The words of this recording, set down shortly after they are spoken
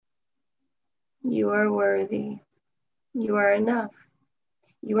You are worthy. You are enough.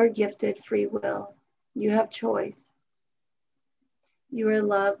 You are gifted free will. You have choice. You are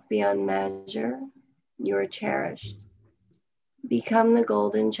loved beyond measure. You are cherished. Become the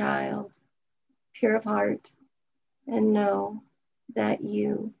golden child, pure of heart, and know that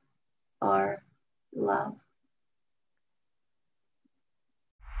you are love.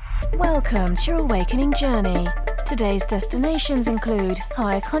 Welcome to your awakening journey. Today's destinations include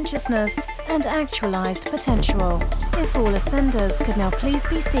higher consciousness and actualized potential. If all ascenders could now please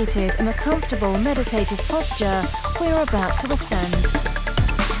be seated in a comfortable meditative posture, we are about to ascend.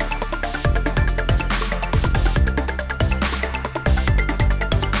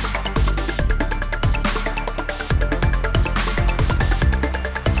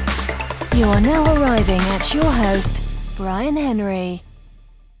 You are now arriving at your host, Brian Henry.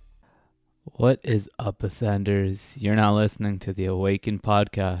 What is up, Ascenders? You're now listening to the Awaken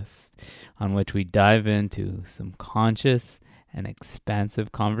podcast, on which we dive into some conscious and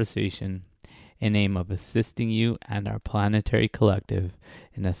expansive conversation in aim of assisting you and our planetary collective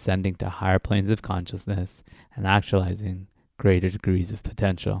in ascending to higher planes of consciousness and actualizing greater degrees of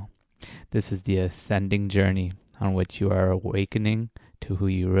potential. This is the ascending journey on which you are awakening to who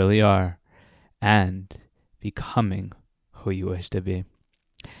you really are and becoming who you wish to be.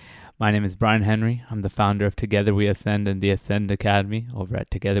 My name is Brian Henry. I'm the founder of Together We Ascend and the Ascend Academy over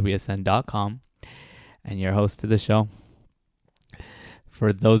at togetherweascend.com, and your host of the show.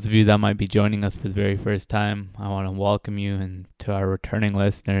 For those of you that might be joining us for the very first time, I want to welcome you, and to our returning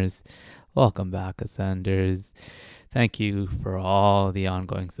listeners, welcome back, Ascenders. Thank you for all the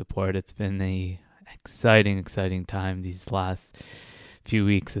ongoing support. It's been an exciting time these last few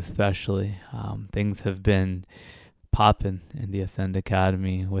weeks, especially. Things have been popping in the Ascend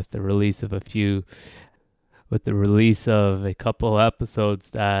Academy with the release of a couple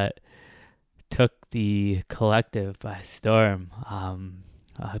episodes that took the collective by storm.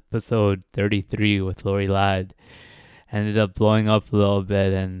 Episode 33 with Lori Ladd ended up blowing up a little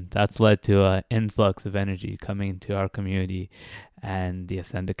bit, and that's led to an influx of energy coming to our community and the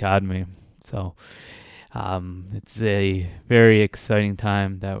Ascend Academy. So it's a very exciting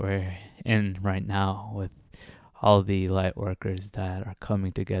time that we're in right now with all the light workers that are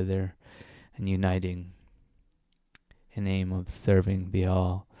coming together and uniting in aim of serving the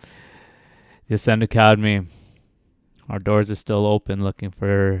all. The Ascend Academy, our doors are still open, looking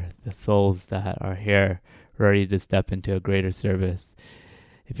for the souls that are here ready to step into a greater service.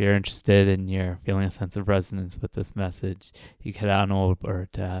 If you're interested and you're feeling a sense of resonance with this message, you can head on over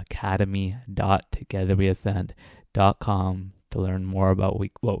to academy.togetherweascend.com to learn more about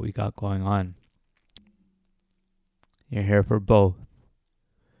what we got going on. You're here for both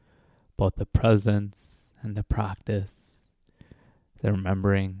the presence and the practice, the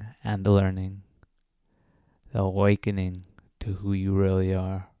remembering and the learning, the awakening to who you really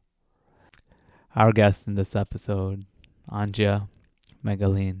are. Our guest in this episode, Anja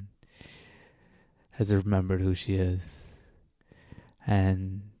Megaline, has remembered who she is,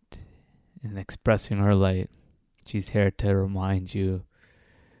 and in expressing her light, she's here to remind you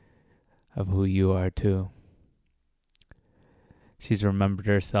of who you are too. She's remembered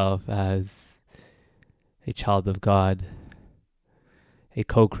herself as a child of God, a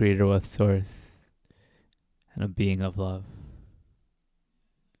co-creator with Source, and a being of love.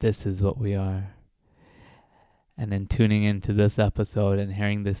 This is what we are. And in tuning into this episode and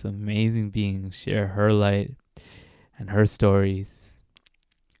hearing this amazing being share her light and her stories,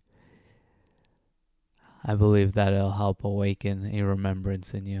 I believe that it'll help awaken a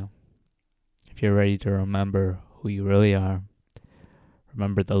remembrance in you. If you're ready to remember who you really are,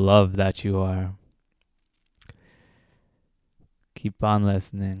 remember the love that you are, keep on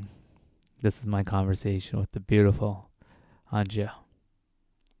listening. This is my conversation with the beautiful Anja.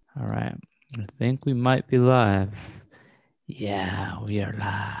 All right, I think we might be live. Yeah, we are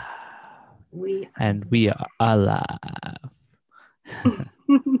live. We are alive.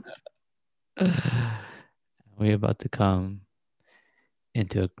 We're about to come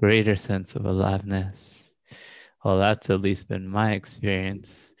into a greater sense of aliveness. Well, that's at least been my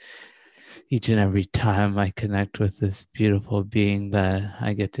experience. Each and every time I connect with this beautiful being that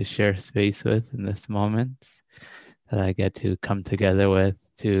I get to share space with in this moment, that I get to come together with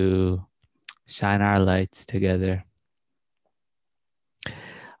to shine our lights together.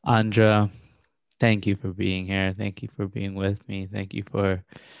 Andra, thank you for being here. Thank you for being with me. Thank you for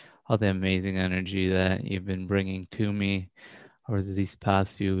all the amazing energy that you've been bringing to me over these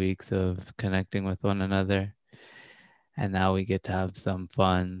past few weeks of connecting with one another. And now we get to have some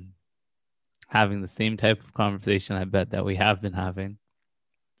fun having the same type of conversation, I bet, that we have been having.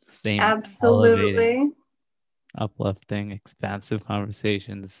 same Absolutely. elevating, uplifting, expansive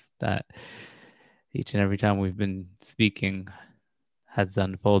conversations that each and every time we've been speaking has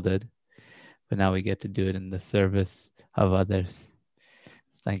unfolded. But now we get to do it in the service of others.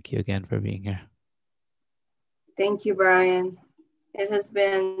 Thank you again for being here. Thank you, Brian. It has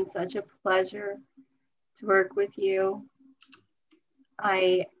been such a pleasure to work with you.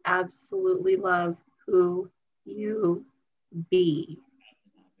 I absolutely love who you be.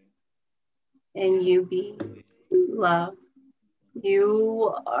 And you be love.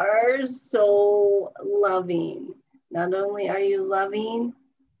 You are so loving. Not only are you loving,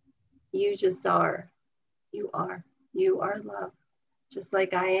 you just are. You are. You are love, just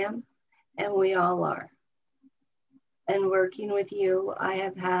like I am, and we all are. And working with you, I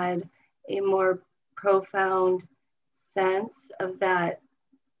have had a more profound sense of that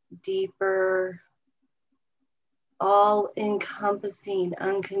deeper, all-encompassing,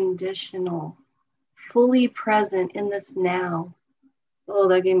 unconditional, fully present in this now. Oh,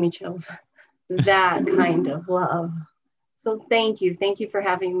 that gave me chills. That kind of love. So thank you. Thank you for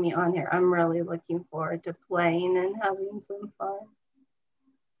having me on here. I'm really looking forward to playing and having some fun.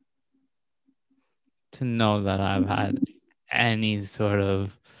 To know that I've had any sort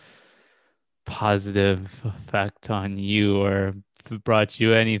of positive effect on you or brought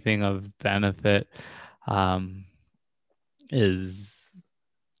you anything of benefit is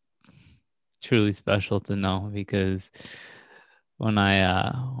truly special to know, because when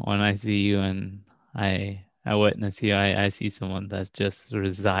I see you and I witness you, I see someone that's just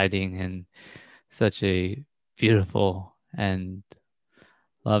residing in such a beautiful and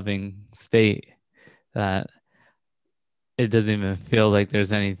loving state that it doesn't even feel like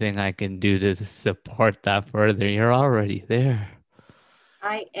there's anything I can do to support that further. You're already there.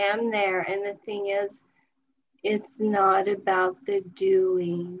 I am there. And the thing is, it's not about the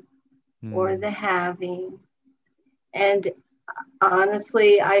doing or the having. And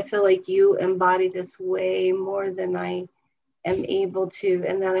honestly, I feel like you embody this way more than I am able to,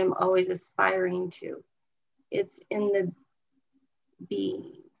 and that I'm always aspiring to. It's in the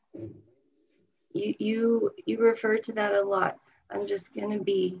being. You refer to that a lot. I'm just gonna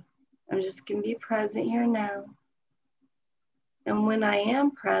be present here now. And when I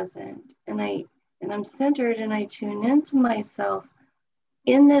am present and I'm centered and I tune into myself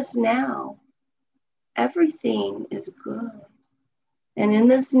in this now, everything is good. And in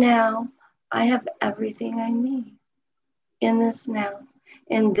this now, I have everything I need. In this now.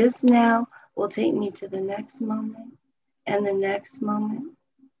 And this now will take me to the next moment and the next moment.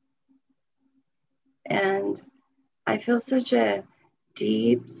 And I feel such a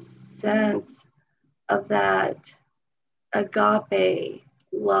deep sense of that agape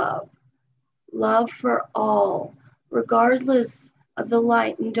love for all, regardless of the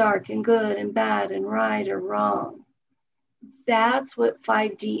light and dark and good and bad and right or wrong. That's what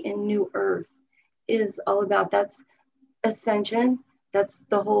 5D and New Earth is all about. That's ascension. That's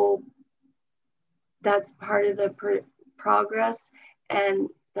part of the progress, and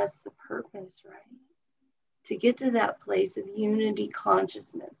that's the purpose, right? To get to that place of unity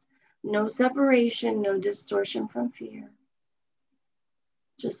consciousness. No separation, no distortion from fear.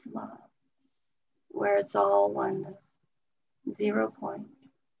 Just love, where it's all oneness, 0 point.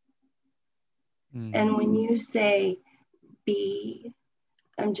 And when you say, be,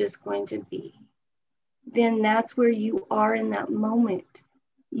 I'm just going to be, then that's where you are in that moment.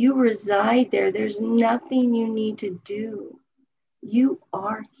 You reside there. There's nothing you need to do. You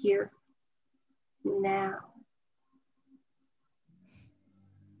are here now.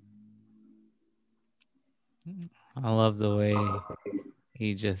 I love the way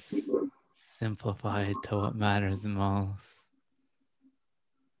he just simplified to what matters most.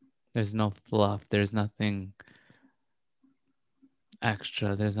 There's no fluff. There's nothing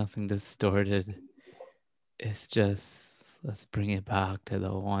extra. There's nothing distorted. It's just, let's bring it back to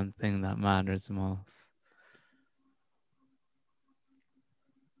the one thing that matters most.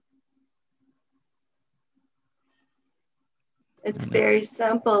 It's very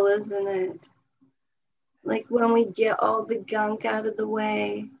simple, isn't it? Like when we get all the gunk out of the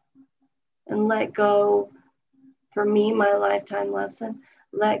way and let go, for me, my lifetime lesson,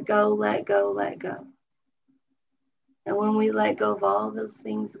 let go, let go, let go. And when we let go of all those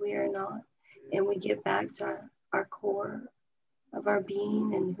things we are not, and we get back to our core of our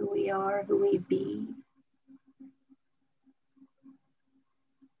being and who we are, who we be,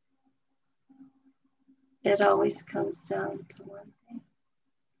 it always comes down to one thing.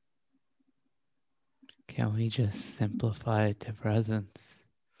 Can we just simplify it to presence?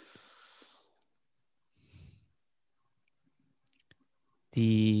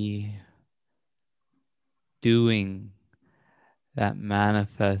 the doing that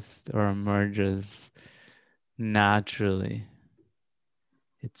manifests or emerges naturally.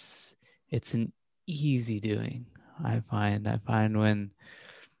 It's an easy doing. I find when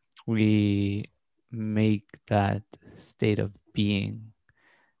we make that state of being,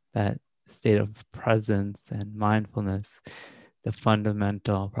 that state of presence and mindfulness, the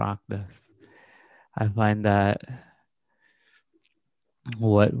fundamental practice, I find that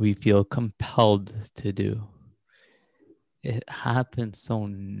what we feel compelled to do, it happens so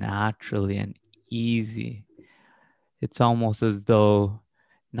naturally and easy. It's almost as though,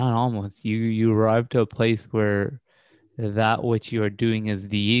 not almost, you arrive to a place where that which you are doing is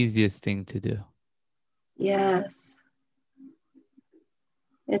the easiest thing to do. Yes.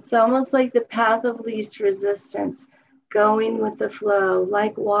 It's almost like the path of least resistance, going with the flow,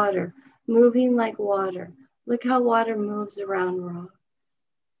 like water, moving like water. Look how water moves around rocks.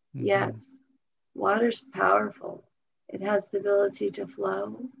 Mm-hmm. Yes, water's powerful. It has the ability to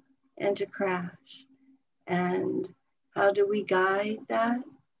flow and to crash. And how do we guide that?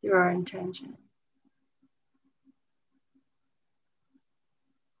 Through our intention.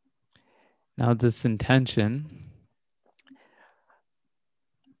 Now, this intention,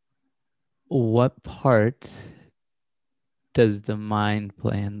 what part does the mind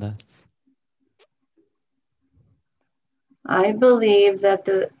play in this? I believe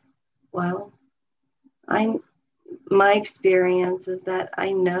that my experience is that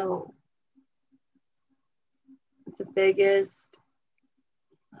I know the biggest,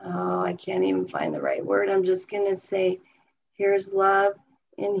 I can't even find the right word. I'm just going to say, here's love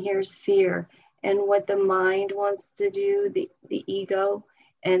and here's fear. And what the mind wants to do, the ego,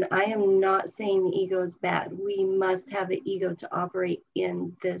 and I am not saying the ego is bad. We must have an ego to operate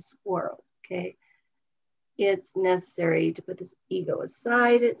in this world, okay? It's necessary to put this ego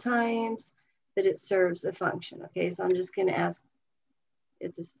aside at times, but it serves a function, okay? So I'm just going to ask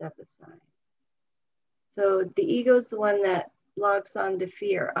it to step aside. So the ego is the one that locks on to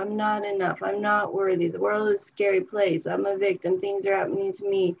fear. I'm not enough. I'm not worthy. The world is a scary place. I'm a victim. Things are happening to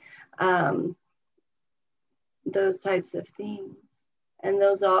me. Those types of things. And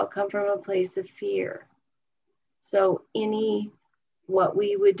those all come from a place of fear. So any what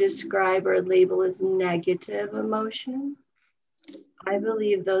we would describe or label as negative emotion, I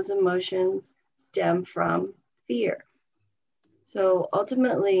believe those emotions stem from fear. So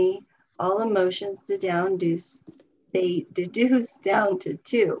ultimately, all emotions deduce down to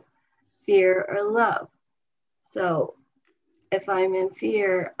two, fear or love. So if I'm in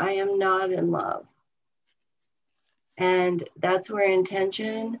fear, I am not in love. And that's where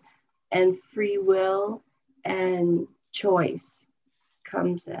intention and free will and choice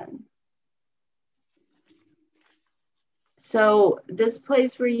comes in. So this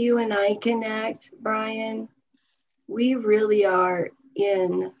place where you and I connect, Brian, we really are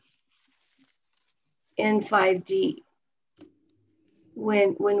in 5D.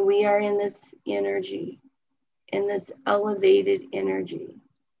 When we are in this energy, in this elevated energy,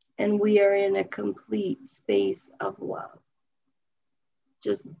 and we are in a complete space of love,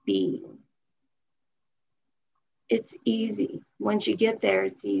 just being. It's easy. Once you get there,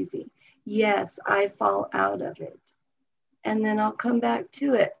 it's easy. Yes, I fall out of it, and then I'll come back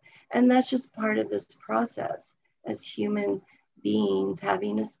to it. And that's just part of this process as human beings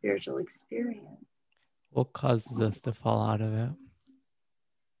having a spiritual experience. What causes us to fall out of it?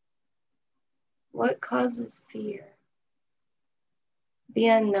 What causes fear? The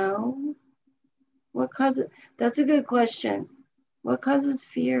unknown? What causes? That's a good question. What causes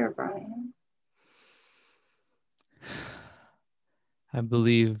fear, Brian? I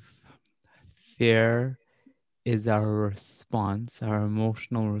believe fear is our response, our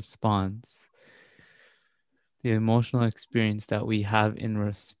emotional response, the emotional experience that we have in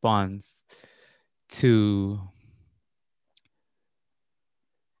response to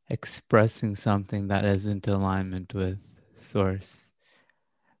expressing something that isn't in alignment with source,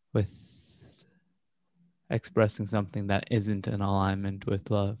 with expressing something that isn't in alignment with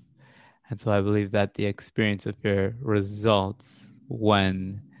love. And so I believe that the experience of fear results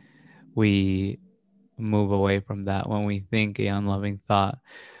when we move away from that, when we think a unloving thought,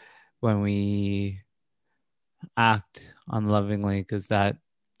 when we act unlovingly, because that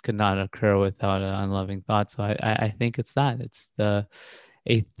could not occur without an unloving thought. So I think it's that. It's a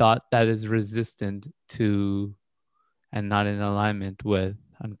thought that is resistant to and not in alignment with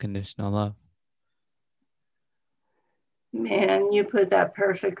unconditional love. Man, you put that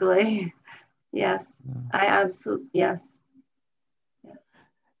perfectly. Yes, I absolutely, yes.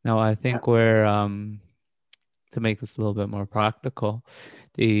 No, I think where to make this a little bit more practical,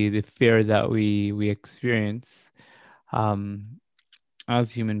 the fear that we experience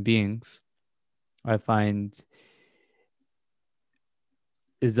as human beings, I find,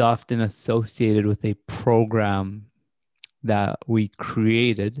 is often associated with a program that we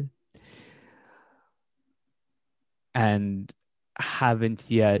created and haven't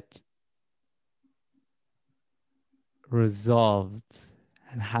yet resolved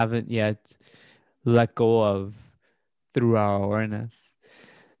and haven't yet let go of through our awareness.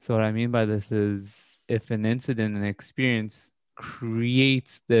 So what I mean by this is, if an incident, an experience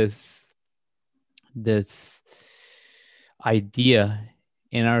creates this idea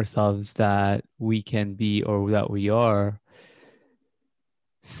in ourselves that we can be, or that we are,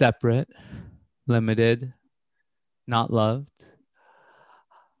 separate, limited, not loved,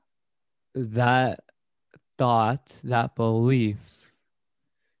 that thought, that belief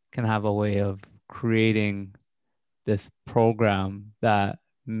can have a way of creating this program that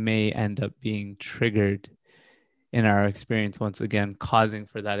may end up being triggered in our experience, once again, causing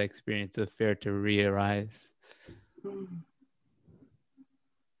for that experience of fear to re-arise.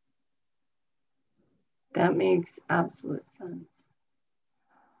 That makes absolute sense.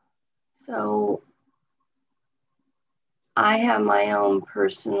 So I have my own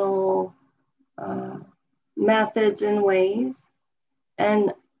personal methods and ways,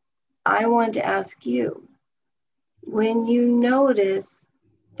 and I want to ask you, when you notice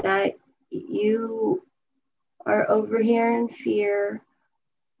that you are over here in fear,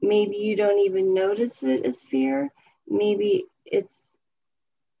 maybe you don't even notice it as fear, maybe it's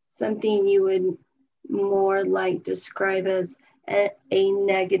something you would more like describe as a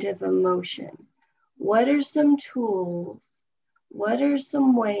negative emotion. What are some tools? What are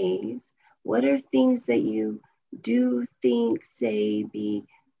some ways? What are things that you do think, say, be?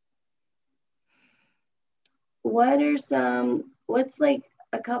 What's like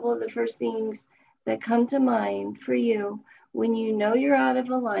a couple of the first things that come to mind for you when you know you're out of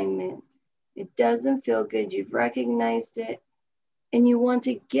alignment? It doesn't feel good, you've recognized it, and you want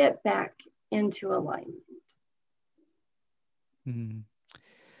to get back into alignment.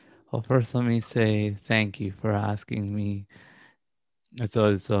 Well, first, let me say thank you for asking me. It's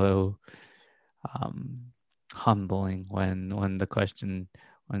always so humbling when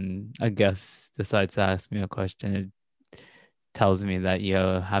a guest decides to ask me a question. It tells me that you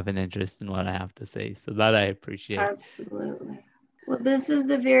have an interest in what I have to say. So that I appreciate. Absolutely. Well, this is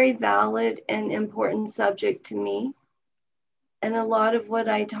a very valid and important subject to me. And a lot of what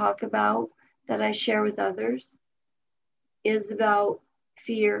I talk about, that I share with others, is about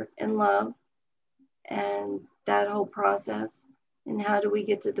fear and love and that whole process. And how do we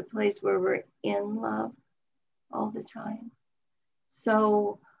get to the place where we're in love all the time?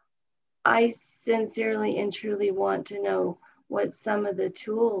 So I sincerely and truly want to know what some of the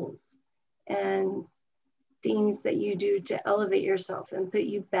tools and things that you do to elevate yourself and put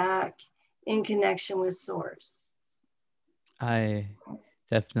you back in connection with Source. I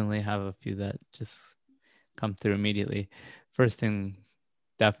definitely have a few that just come through immediately. First thing,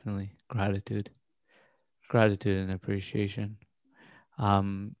 definitely gratitude and appreciation.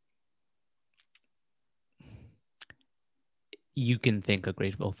 You can think a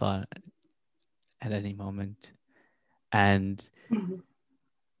grateful thought at any moment, and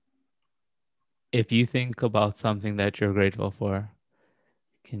if you think about something that you're grateful for,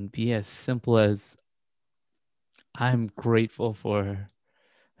 it can be as simple as, I'm grateful for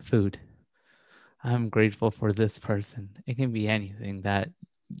food. I'm grateful for this person. It can be anything that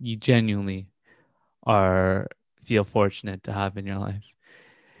you genuinely feel fortunate to have in your life.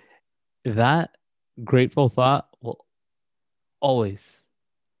 That grateful thought will always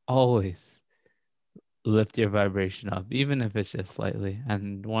lift your vibration up, even if it's just slightly.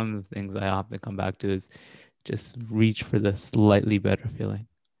 And one of the things I often come back to is just reach for the slightly better feeling.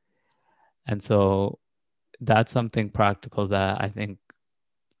 And so that's something practical that I think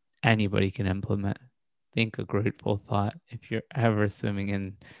anybody can implement. Think a grateful thought. If you're ever swimming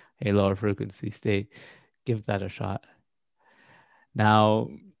in a lower frequency state, give that a shot. Now,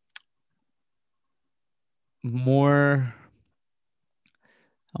 I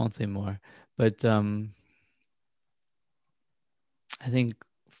won't say more, but I think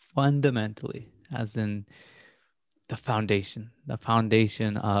fundamentally, as in the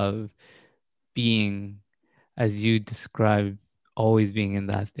foundation of being, as you described, always being in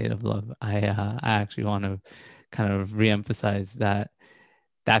that state of love. I actually want to kind of reemphasize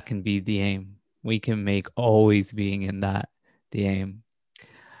that can be the aim. We can make always being in that the aim.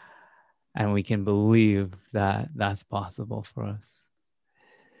 And we can believe that that's possible for us.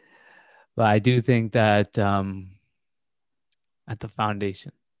 But I do think that at the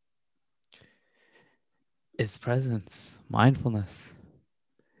foundation is presence, mindfulness.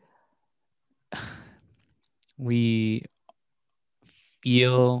 We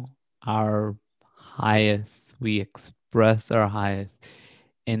feel our highest, we express our highest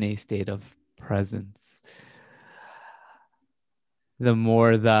in a state of presence. The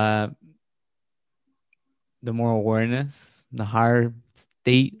more awareness, the higher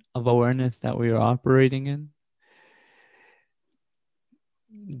state of awareness that we are operating in,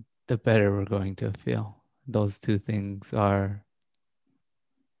 the better we're going to feel. Those two things are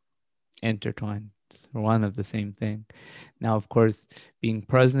intertwined, one of the same thing. Now, of course, being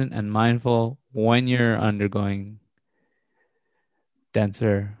present and mindful when you're undergoing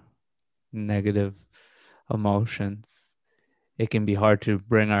denser negative emotions, it can be hard to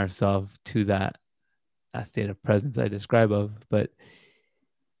bring ourselves to that state of presence I describe of, but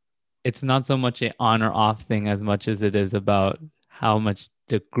it's not so much an on or off thing as much as it is about what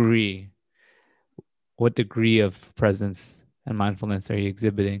degree of presence and mindfulness are you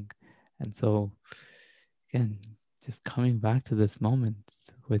exhibiting. And so, again, just coming back to this moment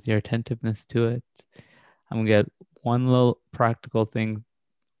with your attentiveness to it. I'm going to get one little practical thing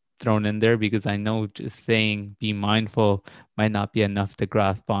thrown in there because I know just saying be mindful might not be enough to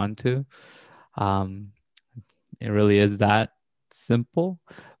grasp onto. It really is that simple,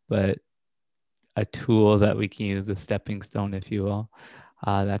 but a tool that we can use, a stepping stone, if you will,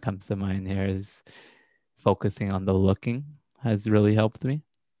 that comes to mind here is focusing on the looking has really helped me.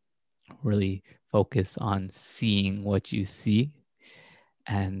 Really focus on seeing what you see.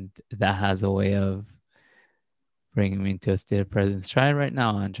 And that has a way of bringing me into a state of presence. Try it right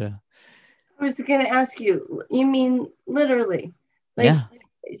now, Anja. I was going to ask you, you mean literally? Like, yeah.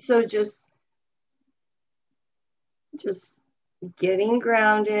 So just getting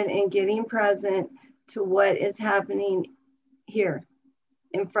grounded and getting present to what is happening here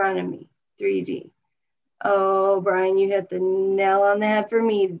in front of me, 3D. Oh, Brian, you hit the nail on the head for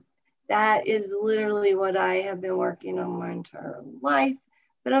me. That is literally what I have been working on my entire life,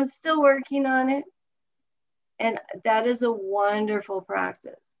 but I'm still working on it. And that is a wonderful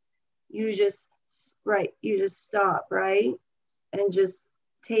practice. You just stop, right? And just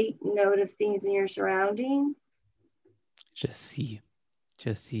take note of things in your surrounding. Just see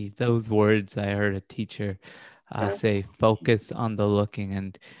those words. I heard a teacher say, focus on the looking.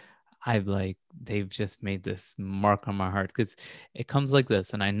 And they've just made this mark on my heart because it comes like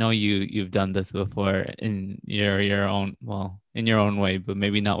this. And I know you've done this before in your own way, but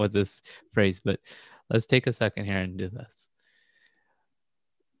maybe not with this phrase. But let's take a second here and do this.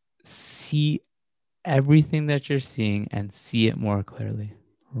 See everything that you're seeing and see it more clearly.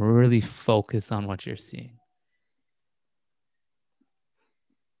 Really focus on what you're seeing.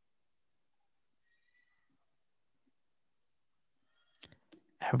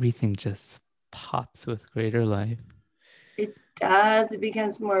 Everything just pops with greater life. It does. It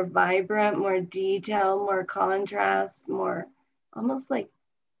becomes more vibrant, more detailed, more contrast, more almost like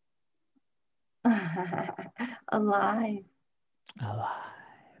alive. I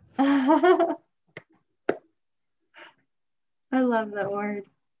love that word.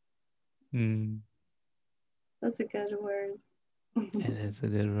 That's a good word. It is a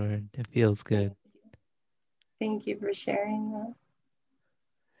good word. It feels good. Thank you for sharing that.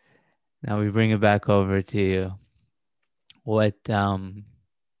 Now we bring it back over to you. What comes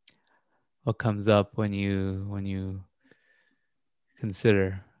up when you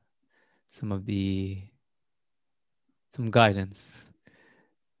consider some guidance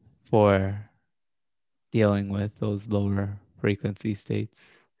for dealing with those lower frequency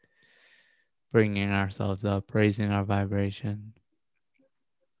states, bringing ourselves up, raising our vibration,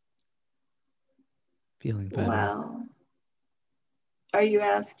 feeling better? Wow. Are you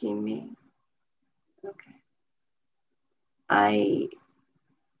asking me? Okay. I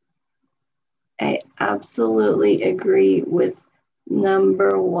absolutely agree with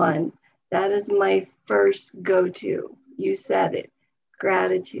number one. That is my first go-to. You said it.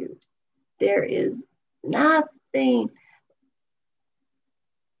 Gratitude. There is nothing.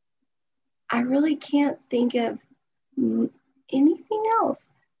 I really can't think of anything else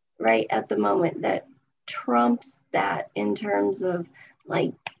right at the moment that trumps that in terms of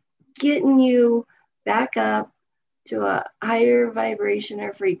like getting you back up to a higher vibration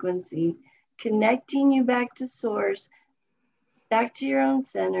or frequency, connecting you back to source, back to your own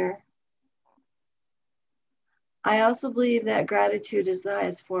center. I also believe that gratitude is the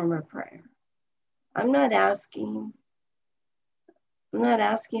highest form of prayer. I'm not asking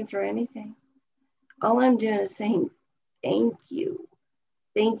for anything. All I'm doing is saying thank you.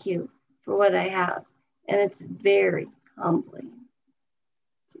 Thank you for what I have. And it's very humbling.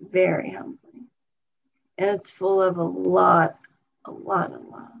 It's very humbling. And it's full of a lot of love.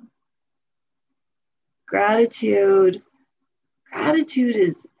 Gratitude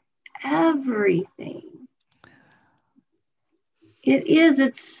is everything. It is.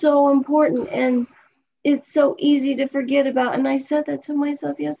 It's so important. And it's so easy to forget about. And I said that to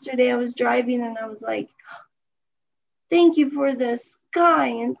myself yesterday. I was driving and I was like, thank you for the sky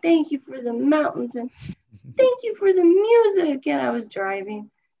and thank you for the mountains and thank you for the music. And I was driving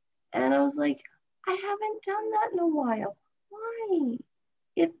and I was like, I haven't done that in a while. Why?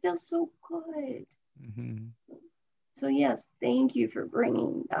 It feels so good. Mm-hmm. So yes, thank you for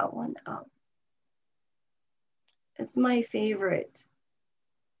bringing that one up. It's my favorite.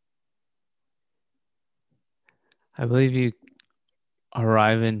 I believe you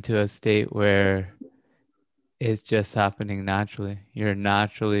arrive into a state where it's just happening naturally. You're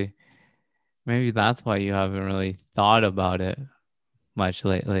naturally, maybe that's why you haven't really thought about it much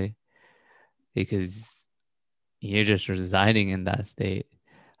lately, because you're just residing in that state.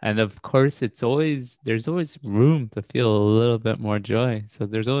 And of course, there's always room to feel a little bit more joy. So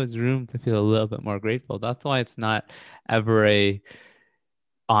there's always room to feel a little bit more grateful. That's why it's not ever a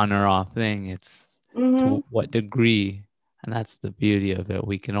on or off thing. It's to what degree. And that's the beauty of it.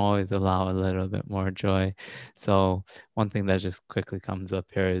 We can always allow a little bit more joy. So one thing that just quickly comes up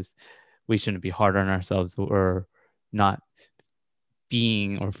here is we shouldn't be hard on ourselves or not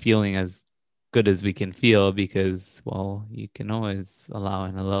being or feeling as good as we can feel, because, well, you can always allow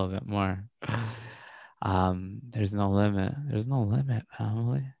in a little bit more. There's no limit. There's no limit,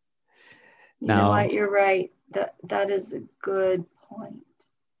 family. You know what? You're right. That is a good point.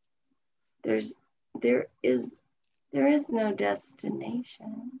 There is no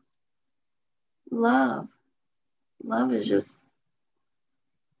destination. Love is just,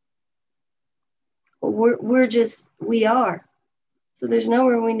 we are. So there's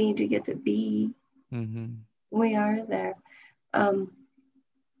nowhere we need to get to be. Mm-hmm. We are there. I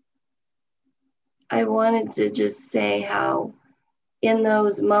wanted to just say how in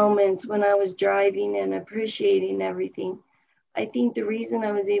those moments when I was driving and appreciating everything, I think the reason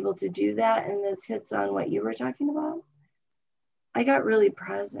I was able to do that, and this hits on what you were talking about, I got really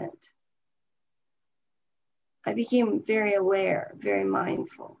present. I became very aware, very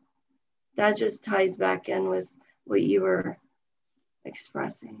mindful. That just ties back in with what you were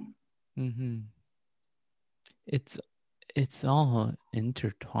expressing. Mm-hmm. It's all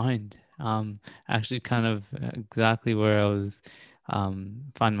intertwined. Actually, kind of exactly where I was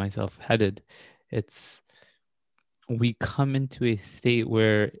find myself headed. We come into a state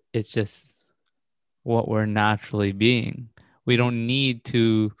where it's just what we're naturally being. We don't need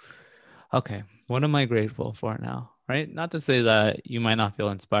to, okay, what am I grateful for now? Right? Not to say that you might not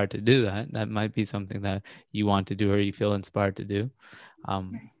feel inspired to do that. That might be something that you want to do or you feel inspired to do.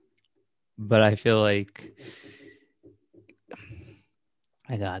 But I feel like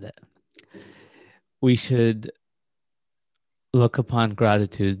I got it. We should look upon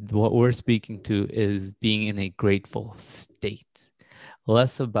gratitude. What we're speaking to is being in a grateful state,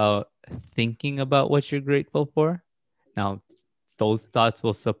 less about thinking about what you're grateful for. Now, those thoughts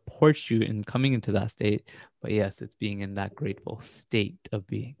will support you in coming into that state, but yes, it's being in that grateful state of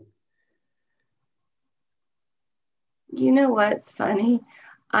being. You know what's funny?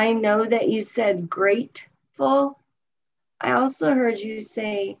 I know that you said grateful. I also heard you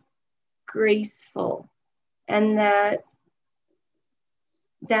say graceful, and that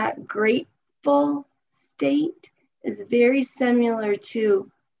grateful state is very similar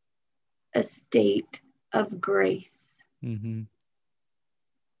to a state of grace. Mm-hmm.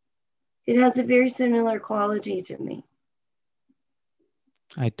 It has a very similar quality to me.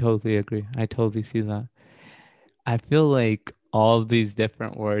 I totally agree. I totally see that. I feel like all of these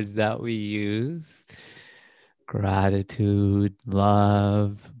different words that we use, gratitude,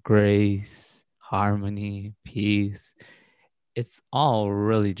 love, grace, harmony, peace, it's all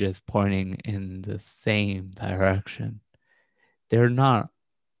really just pointing in the same direction.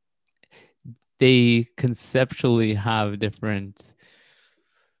 They conceptually have different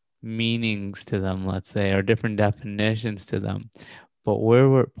meanings to them, let's say, or different definitions to them. But where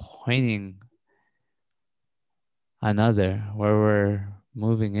we're pointing where we're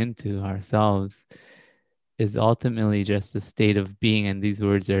moving into ourselves, is ultimately just a state of being, and these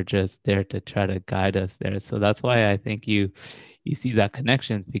words are just there to try to guide us there. So that's why I think you see that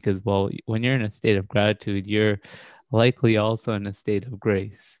connections, because, well, when you're in a state of gratitude, you're likely also in a state of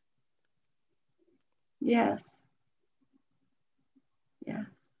grace. Yes. Yeah.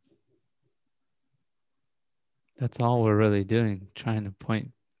 That's all we're really doing, trying to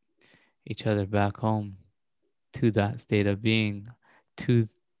point each other back home to that state of being, to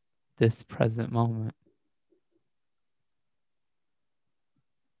this present moment.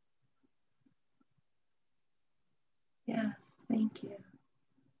 Yes, thank you.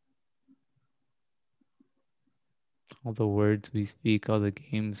 All the words we speak, all the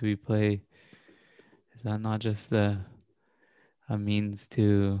games we play, is that not just a means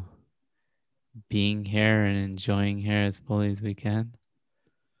to being here and enjoying here as fully as we can?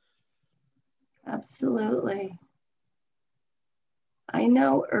 Absolutely. I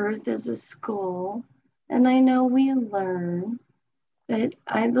know Earth is a school, and I know we learn, but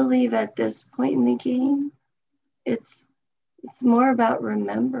I believe at this point in the game, it's more about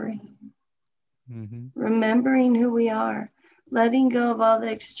remembering. Mm-hmm. Remembering who we are, letting go of all the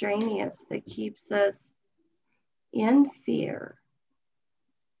extraneous that keeps us in fear,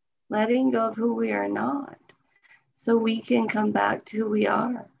 letting go of who we are not, so we can come back to who we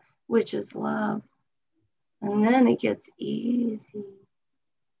are, which is love. And then it gets easy.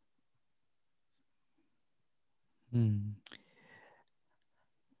 Mm.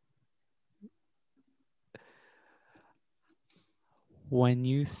 When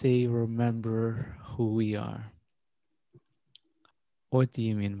you say remember who we are, what do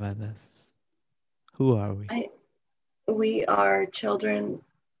you mean by this? Who are we? We are children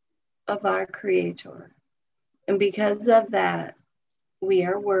of our Creator. And because of that, we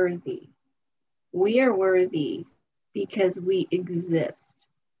are worthy. We are worthy because we exist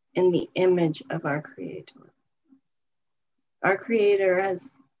in the image of our Creator. Our Creator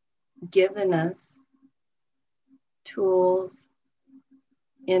has given us tools,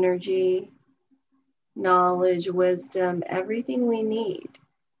 energy, knowledge, wisdom, everything we need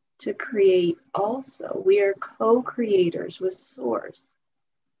to create also. We are co-creators with Source.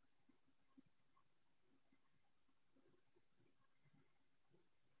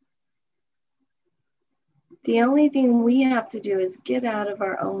 The only thing we have to do is get out of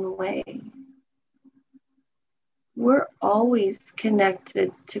our own way. We're always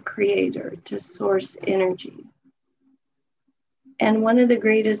connected to Creator, to Source energy. And one of the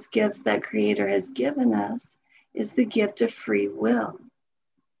greatest gifts that Creator has given us is the gift of free will.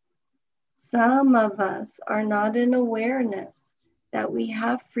 Some of us are not in awareness that we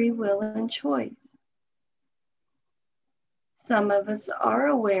have free will and choice. Some of us are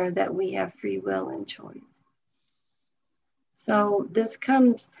aware that we have free will and choice. So this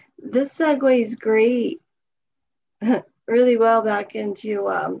segues great, really well back into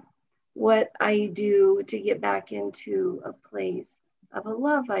what I do to get back into a place of a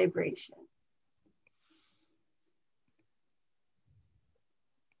love vibration.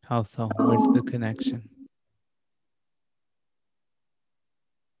 How so? Where's the connection?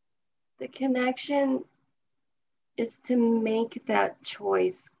 The connection is to make that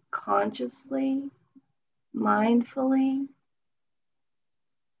choice consciously, mindfully,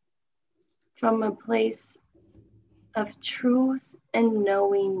 from a place of truth and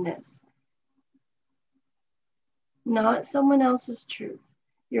knowingness. Not someone else's truth,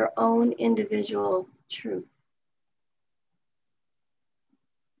 your own individual truth.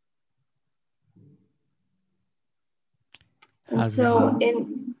 And so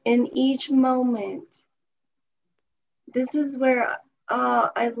in each moment, this is where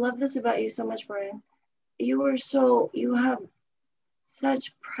I love this about you so much, Brian. You have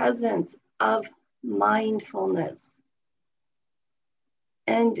such presence of mindfulness.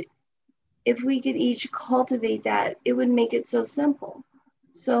 And if we could each cultivate that, it would make it so simple.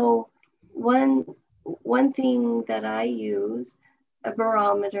 So one thing that I use, a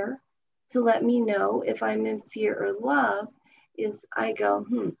barometer, to let me know if I'm in fear or love, is I go,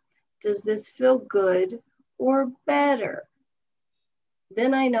 does this feel good or better?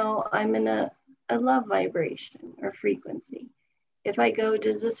 Then I know I'm in a love vibration or frequency. If I go,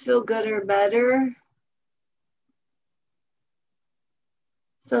 does this feel good or better?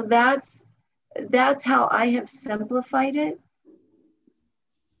 So that's how I have simplified it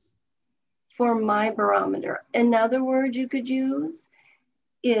for my barometer. Another word you could use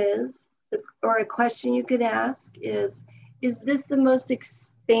is, or a question you could ask is this the most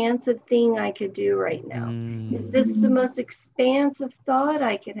expansive thing I could do right now? Is this the most expansive thought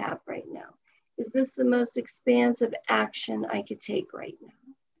I could have right now? Is this the most expansive action I could take right now?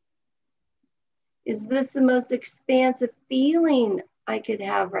 Is this the most expansive feeling I could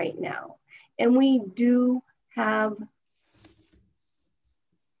have right now? And we do have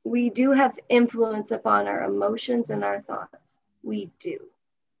influence upon our emotions and our thoughts. We do.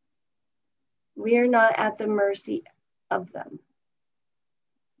 We are not at the mercy of them.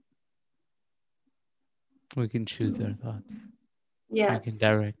 We can choose our thoughts. Yes. We can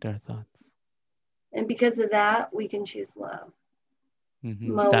direct our thoughts. And because of that, we can choose love. That's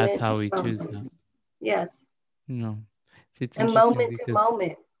Moment how to we choose that. moment. Yes. No, it's And interesting moment to because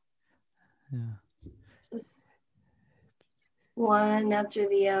moment. yeah, Just one after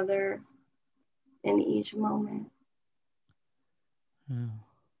the other in each moment. yeah.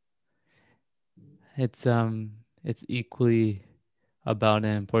 It's equally about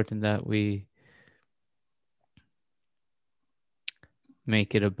and important that we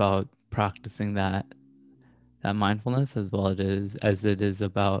make it about practicing that mindfulness as well as it is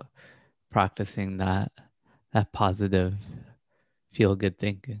about practicing that positive feel good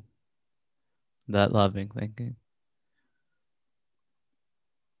thinking, that loving thinking,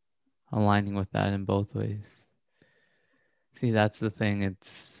 aligning with that in both ways. See, that's the thing.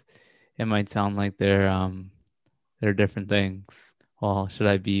 It might sound like they're different things. Well, should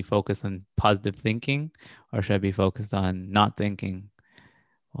I be focused on positive thinking or should I be focused on not thinking?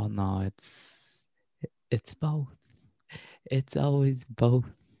 Well, no, it's both. It's always both.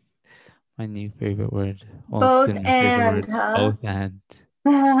 My new favorite word. Well, it's Both been my favorite and, word. huh? Both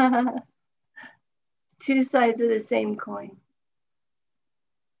and. Two sides of the same coin.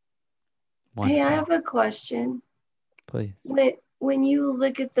 One Hey, I thing, have a question. please. When you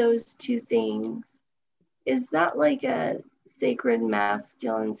look at those two things, is that like a sacred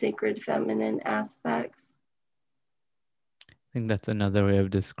masculine, sacred feminine aspects? I think that's another way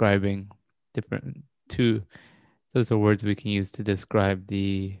of describing different two. Those are words we can use to describe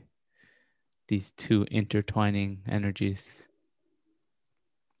these two intertwining energies.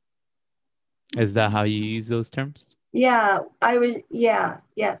 Is that how you use those terms? Yeah,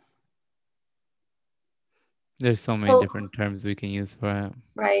 yes. There's so many different terms we can use for it.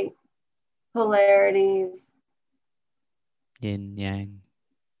 Right. Polarities. Yin, yang.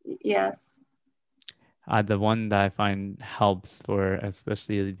 Yes. The one that I find helps for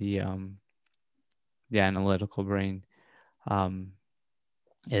especially the analytical brain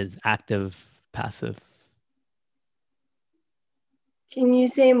is active, passive. Can you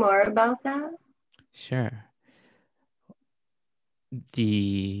say more about that? Sure. The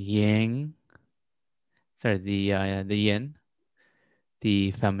yin, the yin,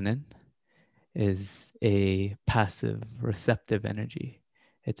 the feminine, is a passive, receptive energy.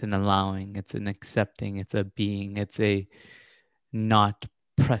 It's an allowing, it's an accepting, it's a being, it's a not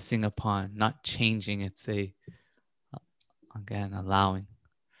pressing upon, not changing. It's a, again, allowing,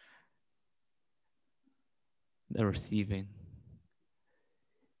 the receiving.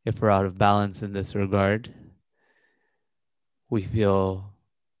 If we're out of balance in this regard, we feel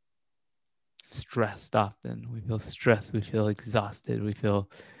stressed often. We feel stressed. We feel exhausted. We feel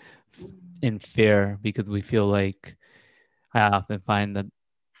in fear because we feel like, I often find that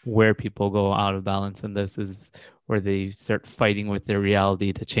where people go out of balance in this is where they start fighting with their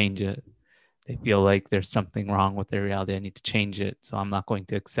reality to change it. They feel like there's something wrong with their reality. I need to change it. So I'm not going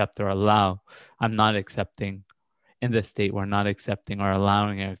to accept or allow. I'm not accepting. In this state, we're not accepting or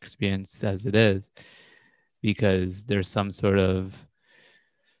allowing our experience as it is because there's some sort of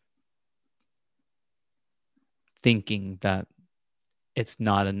thinking that it's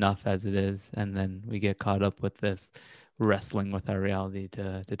not enough as it is. And then we get caught up with this wrestling with our reality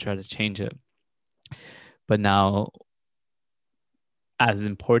to try to change it. But now, as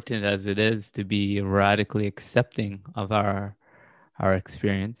important as it is to be radically accepting of our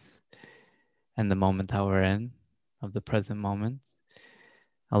experience and the moment that we're in, of the present moment,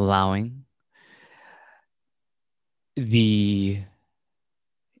 allowing, the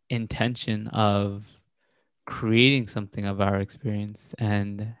intention of creating something of our experience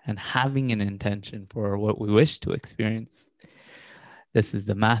and having an intention for what we wish to experience. This is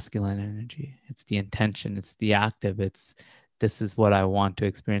the masculine energy. It's the intention. It's the active. It's, this is what I want to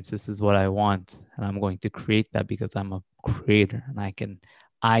experience. This is what I want. And I'm going to create that because I'm a creator and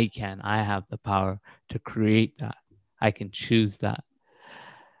I have the power to create that. I can choose that.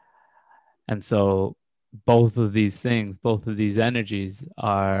 And so both of these things, both of these energies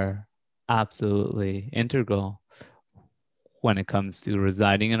are absolutely integral when it comes to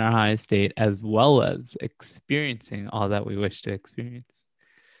residing in our highest state as well as experiencing all that we wish to experience.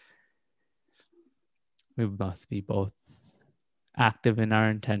 We must be both active in our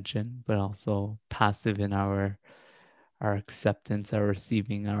intention, but also passive in our acceptance, our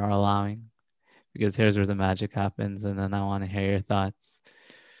receiving, our allowing. Because here's where the magic happens, and then I want to hear your thoughts.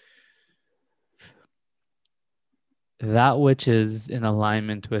 That which is in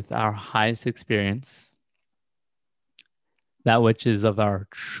alignment with our highest experience, that which is of our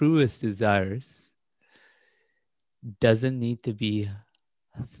truest desires, doesn't need to be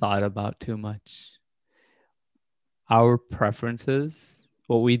thought about too much. Our preferences,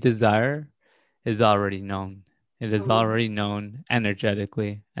 what we desire, is already known. It is already known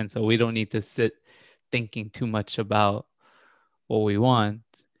energetically. And so we don't need to sit thinking too much about what we want,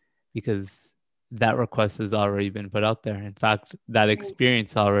 because that request has already been put out there. In fact, that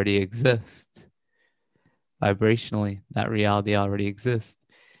experience already exists. Vibrationally, that reality already exists.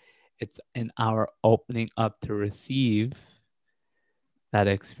 It's in our opening up to receive that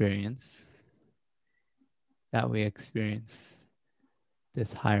experience that we experience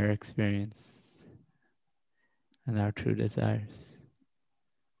this higher experience and our true desires.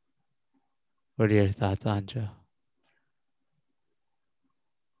 What are your thoughts, Anja?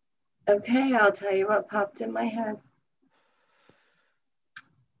 Okay, I'll tell you what popped in my head.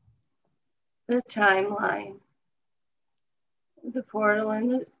 The timeline, the portal,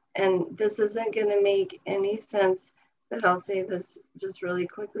 and this isn't going to make any sense, but I'll say this just really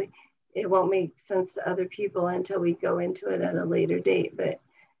quickly. It won't make sense to other people until we go into it at a later date, but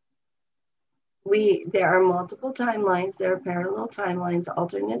there are multiple timelines, there are parallel timelines,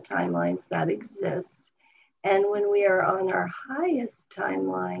 alternate timelines that exist. And when we are on our highest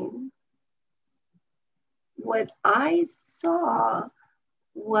timeline, what I saw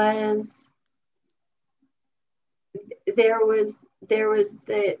was there was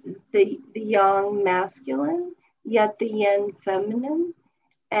the yang masculine, yet the yin feminine.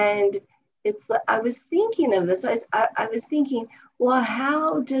 And I was thinking of this. I was thinking, well,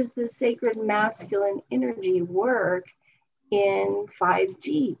 how does the sacred masculine energy work in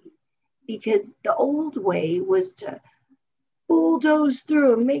 5D? Because the old way was to bulldoze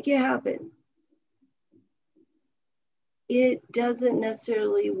through and make it happen. It doesn't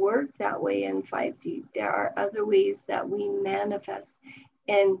necessarily work that way in 5D. There are other ways that we manifest.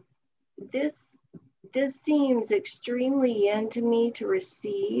 And this seems extremely yin to me to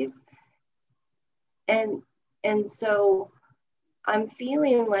receive. And so I'm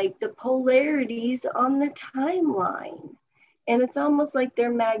feeling like the polarities on the timeline. And it's almost like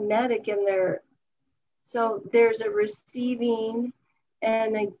they're magnetic and so there's a receiving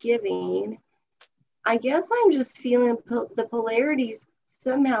and a giving. I guess I'm just feeling the polarities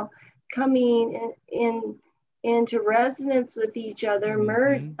somehow coming into resonance with each other,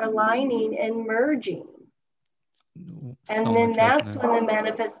 aligning and merging. And then that's when the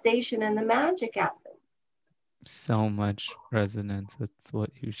manifestation and the magic happens. So much resonance with what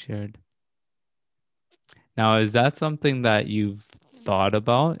you shared. Now, is that something that you've thought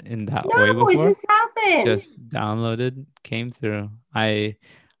about in that way before? No, it just happened. Just downloaded, came through. I'm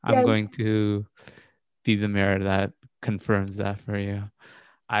going to be the mirror that confirms that for you.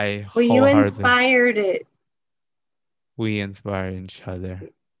 You inspired it. We inspire each other.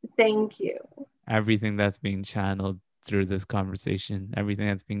 Thank you. Everything that's being channeled through this conversation, everything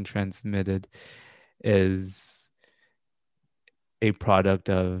that's being transmitted is a product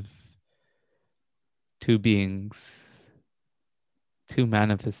of two beings, two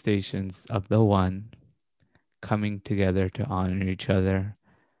manifestations of the one coming together to honor each other,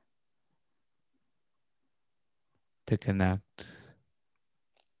 to connect,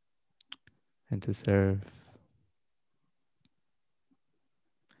 and to serve.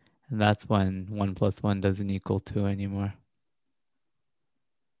 And that's when 1 + 1 doesn't equal 2 anymore.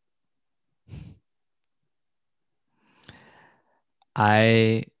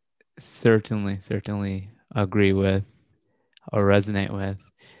 I certainly agree with or resonate with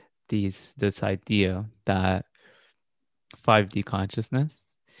this idea that 5D consciousness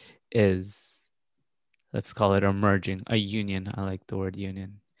is, let's call it a merging, a union. I like the word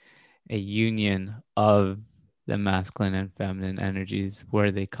union. A union of the masculine and feminine energies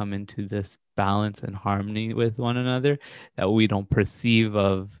where they come into this balance and harmony with one another that we don't perceive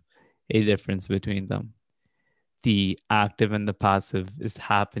of a difference between them. The active and the passive is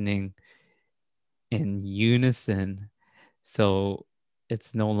happening in unison. So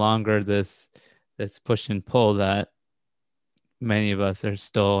it's no longer this push and pull that many of us are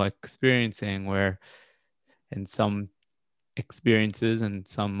still experiencing, where in some experiences and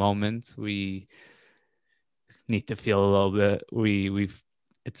some moments we need to feel a little bit,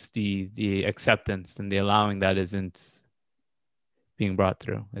 it's the acceptance and the allowing that isn't being brought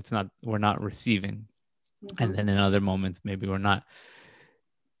through. We're not receiving. And then in other moments, maybe we're not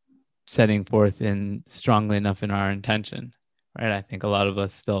setting forth in strongly enough in our intention, right? I think a lot of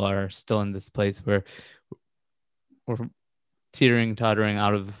us still in this place where we're teetering, tottering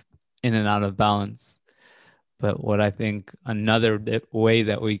in and out of balance. But what I think another way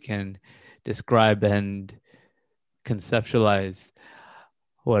that we can describe and conceptualize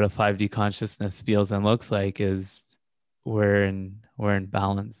what a 5D consciousness feels and looks like is we're in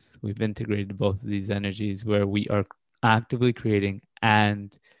balance. We've integrated both of these energies where we are actively creating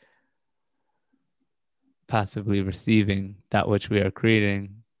and passively receiving that which we are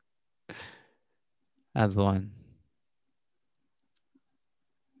creating as one.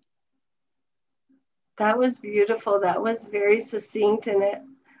 That was beautiful. That was very succinct and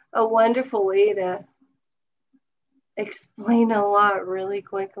a wonderful way to explain a lot really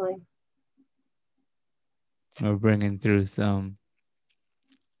quickly. We're bringing through some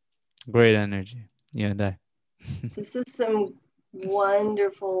great energy, you and I. This is some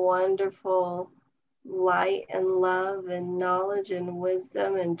wonderful, wonderful light and love and knowledge and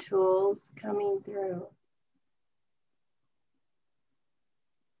wisdom and tools coming through.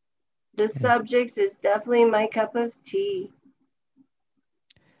 This subject is definitely my cup of tea.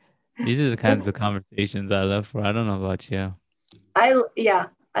 These are the kinds of conversations I love for. I don't know about you. I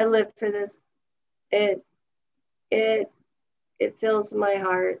live for this. It fills my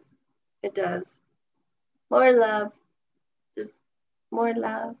heart. It does. More love. Just more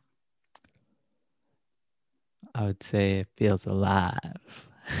love. I would say it feels alive.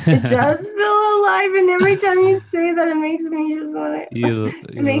 It does feel alive, and every time you say that, it makes me just want to.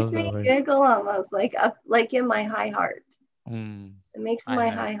 It makes me giggle almost, like in my high heart. It makes my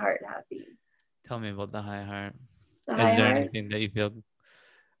high heart happy. Tell me about the high heart. Is there anything that you feel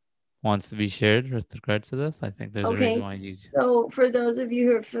wants to be shared with regards to this? I think there's a reason why you. So, for those of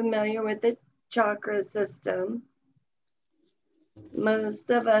you who are familiar with the chakra system, most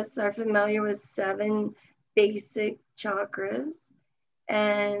of us are familiar with 7 basic chakras,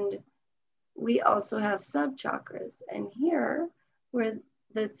 and we also have sub-chakras. And here, where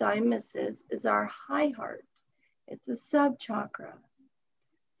the thymus is our high heart. It's a sub-chakra.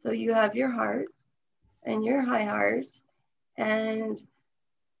 So you have your heart and your high heart, and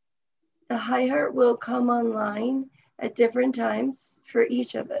the high heart will come online at different times for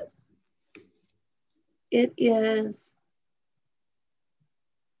each of us. It is,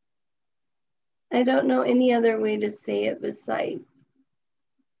 I don't know any other way to say it besides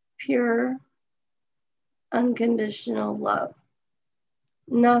pure, unconditional love.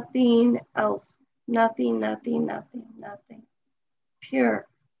 Nothing else. Nothing. Pure,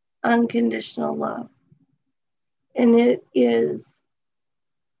 unconditional love. And it is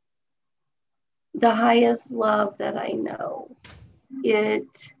the highest love that I know.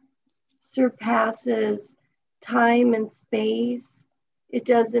 It surpasses time and space. It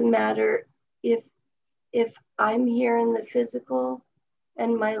doesn't matter if I'm here in the physical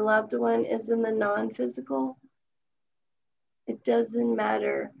and my loved one is in the non-physical. It doesn't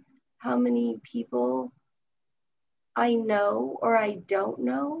matter how many people I know or I don't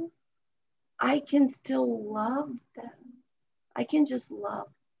know. I can still love them. I can just love.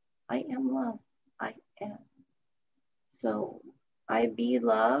 I am love. I am. So I be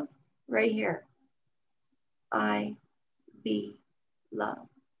love right here. I be love.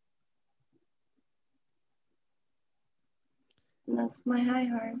 And that's my high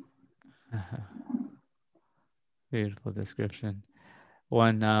heart. Beautiful description.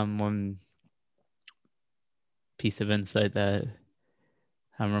 One piece of insight that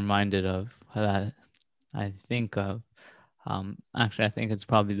I'm reminded of, that I think of, actually I think it's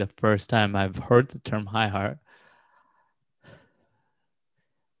probably the first time I've heard the term high heart,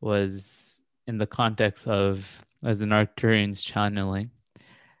 was in the context of as an Arcturian's channeling,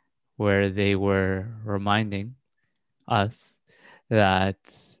 where they were reminding us that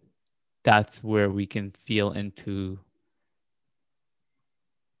that's where we can feel into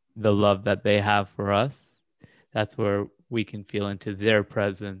the love that they have for us. That's where we can feel into their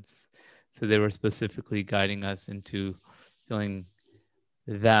presence. So they were specifically guiding us into feeling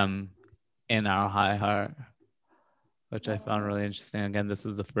them in our high heart, which I found really interesting. Again, this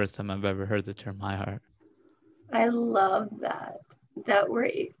is the first time I've ever heard the term high heart. I love that.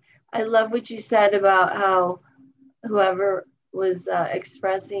 I love what you said about how whoever was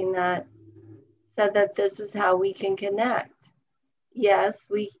expressing that said that this is how we can connect. Yes,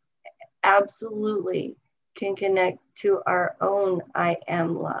 we absolutely can connect to our own I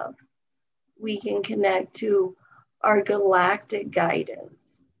am love. We can connect to our galactic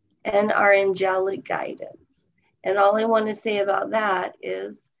guidance and our angelic guidance. And all I want to say about that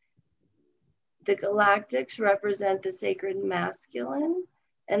is the galactics represent the sacred masculine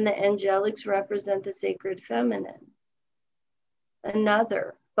and the angelics represent the sacred feminine.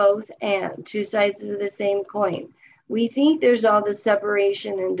 Another, both and, 2 sides of the same coin. We think there's all this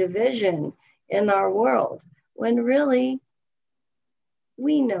separation and division in our world, when really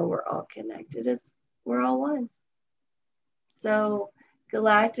we know we're all connected. We're all one. So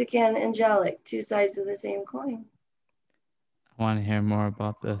galactic and angelic, 2 sides of the same coin. I want to hear more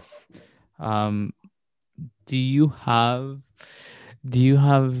about this. Do you have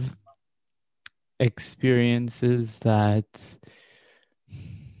experiences that,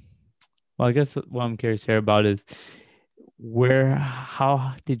 well, I guess what I'm curious here about is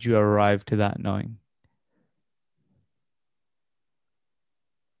how did you arrive to that knowing?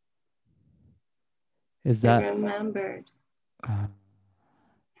 Is I that remembered. I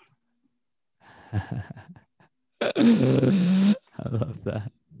love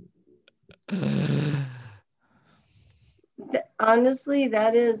that. Honestly,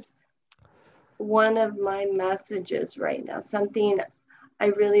 that is one of my messages right now, something I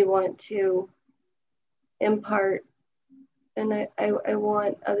really want to impart. And I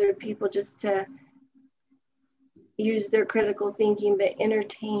want other people just to use their critical thinking, but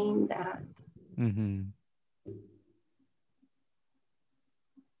entertain that. Mm-hmm. Do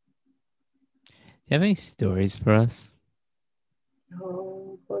you have any stories for us?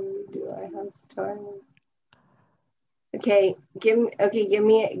 Oh, boy, do I have stories. Okay, give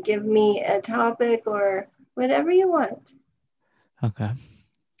me a topic or whatever you want. Okay.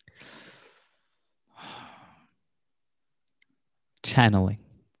 Channeling.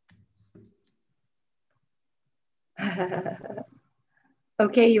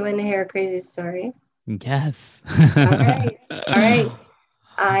 Okay, you want to hear a crazy story? Yes. All right. All right.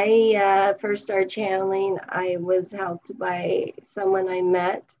 I first started channeling. I was helped by someone I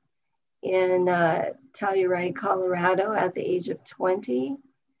met in Telluride, Colorado at the age of 20.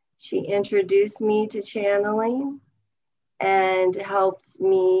 She introduced me to channeling and helped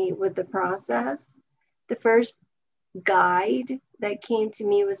me with the process. The first guide that came to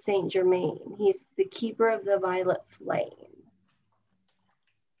me was Saint Germain. He's the keeper of the violet flame.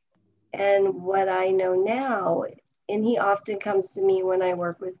 And what I know now, and he often comes to me when I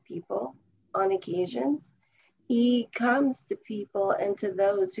work with people on occasions, he comes to people and to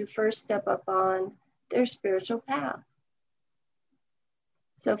those who first step up on their spiritual path.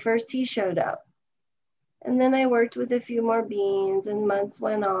 So first he showed up, and then I worked with a few more beings, and months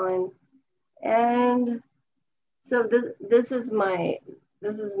went on. And so this is my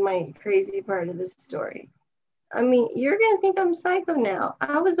crazy part of this story. I mean, you're going to think I'm psycho now.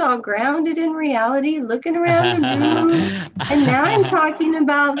 I was all grounded in reality, looking around the room, and now I'm talking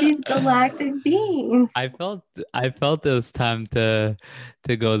about these galactic beings. I felt it was time to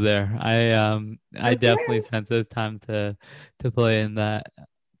go there. I definitely sense it's time to play in that.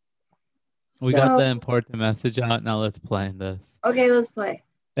 We got the important message out. Now let's play in this. Okay, let's play.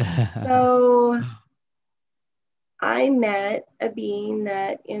 So I met a being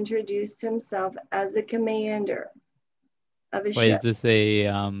that introduced himself as a commander of a ship. Is this a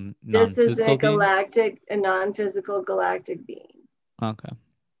This is a non-physical a non-physical galactic being. Okay.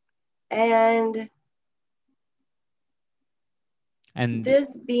 And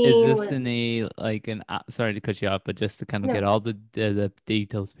this being is this in a like an sorry to cut you off, but just to kind of get all the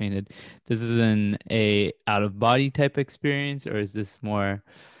details painted, this is in a out of body type experience, or is this more?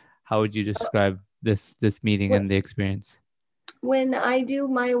 How would you describe this meeting and the experience? When I do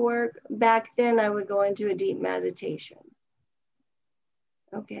my work back then, I would go into a deep meditation.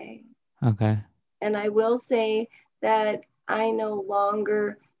 Okay. And I will say that I no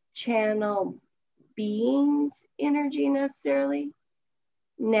longer channel beings' energy necessarily.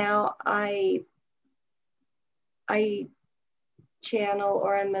 Now I channel,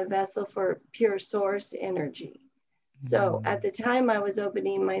 or I'm a vessel for pure source energy. So at the time I was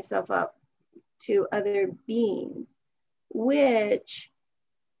opening myself up to other beings, which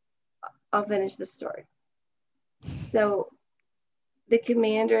I'll finish the story. So the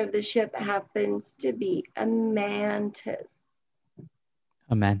commander of the ship happens to be a mantis.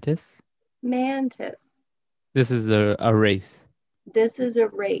 A mantis? Mantis. This is a race. This is a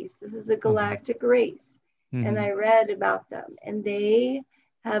race. This is a galactic race. Mm-hmm. And I read about them, and they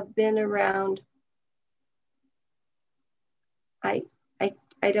have been around, I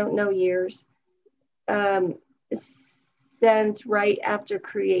don't know years, since right after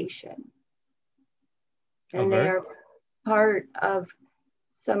creation. And they are part of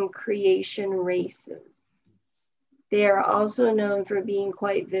some creation races. They are also known for being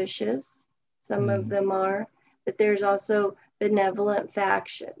quite vicious. Some of them are, but there's also benevolent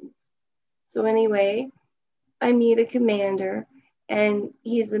factions. So anyway, I meet a commander, and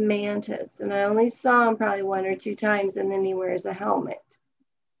he's a mantis, and I only saw him probably 1 or 2 times, and then he wears a helmet.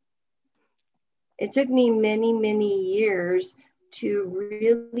 It took me many, many years to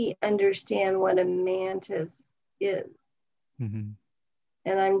really understand what a mantis is. Mm-hmm.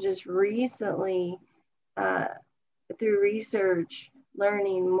 And I'm just recently, through research,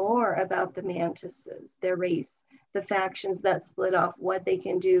 learning more about the mantises, their race, the factions that split off, what they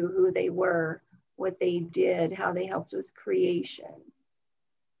can do, who they were, what they did, how they helped with creation.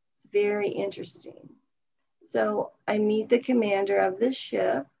 It's very interesting. So I meet the commander of the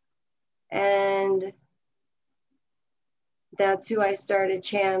ship, and that's who I started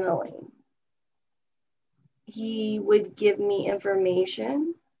channeling. He would give me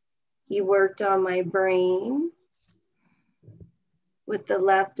information. He worked on my brain with the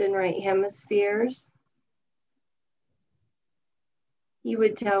left and right hemispheres. He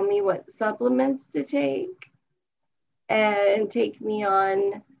would tell me what supplements to take and take me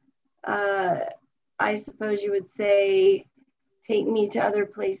on, I suppose you would say, take me to other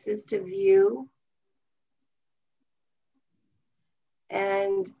places to view.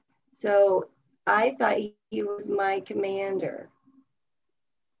 And so I thought he was my commander,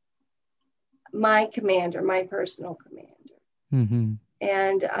 my personal commander. Mm-hmm.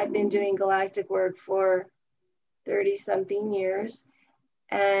 And I've been doing galactic work for 30 something years.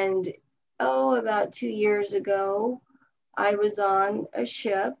 And about 2 years ago, I was on a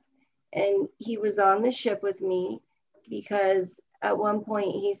ship, and he was on the ship with me because at one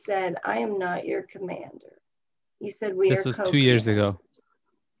point he said, I am not your commander. He said, we This are was 2 years ago.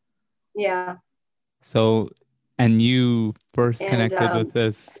 Yeah. So, and you first And, connected with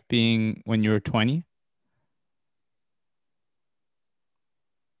this being when you were 20?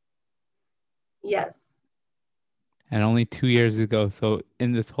 Yes. And only 2 years ago. So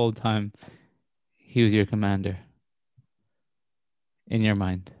in this whole time, he was your commander in your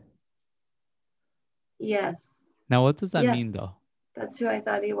mind. Yes. Now, what does that mean, though? That's who I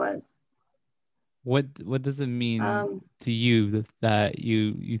thought he was. What does it mean to you that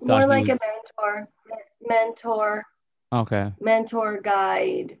you thought more he like was... a mentor? Okay. Mentor,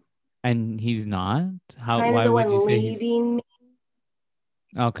 guide. And he's not? Kind why of the would one you say leading me?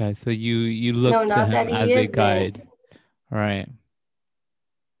 Okay, so you look No, to not him that as he a isn't. guide, right?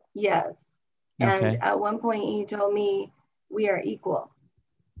 Yes. And Okay. at one point he told me we are equal.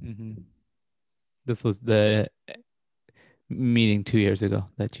 Mm-hmm. This was the meeting 2 years ago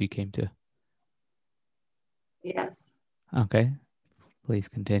that you came to. Yes. Okay. Please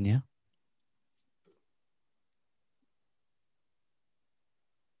continue.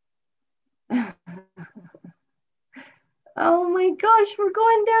 Oh my gosh, we're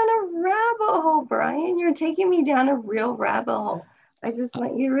going down a rabbit hole, Brian. You're taking me down a real rabbit hole. I just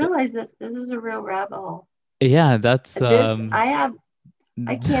want you to realize this is a real rabbit hole. Yeah, that's I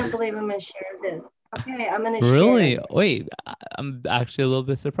can't believe I'm gonna share this. Okay, I'm gonna really share it. Wait, I'm actually a little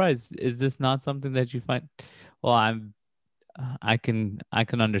bit surprised. Is this not something that you find... Well, I can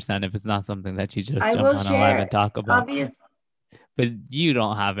understand if it's not something that you just jump on a live and talk about. Obvious. But you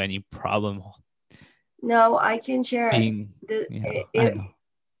don't have any problem. No, I can share being, it.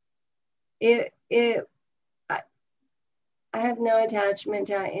 I have no attachment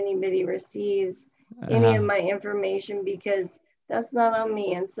to how anybody receives any of my information because that's not on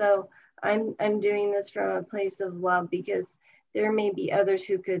me. And so I'm doing this from a place of love because there may be others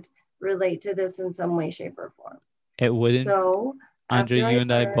who could relate to this in some way, shape, or form. It wouldn't. So, Andre, you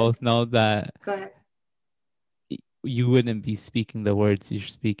and I both know that. Go ahead. You wouldn't be speaking the words you're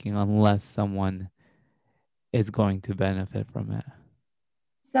speaking unless someone is going to benefit from it.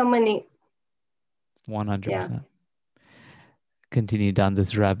 So many. 100%. Yeah. Continue down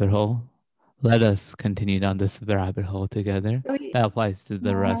this rabbit hole. Let us continue down this rabbit hole together. That applies to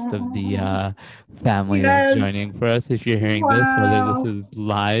the rest of the family that's joining for us. If you're hearing this, whether this is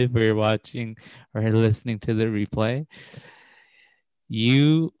live or you're watching or listening to the replay,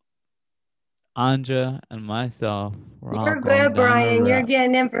 you, Anja, and myself, you're good, Brian. You're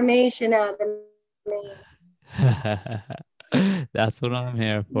getting information out of me. That's what I'm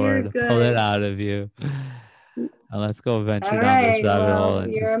here for, to pull it out of you. Now let's go venture down this rabbit hole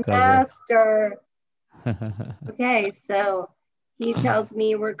and you're discover. A master. Okay, so he tells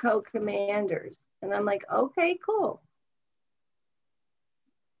me we're co-commanders. And I'm like, okay, cool.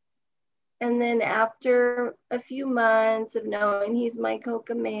 And then after a few months of knowing he's my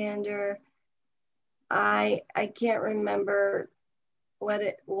co-commander, I can't remember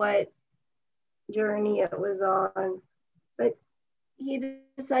what journey it was on, but he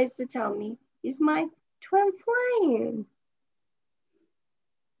decides to tell me he's my twin flame.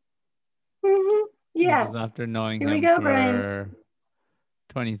 Mm-hmm. Yeah. This is after knowing him for Brian.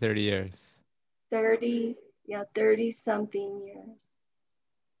 20, 30 years. 30 something years.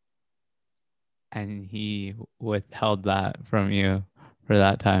 And he withheld that from you for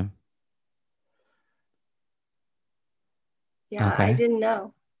that time. Yeah, okay. I didn't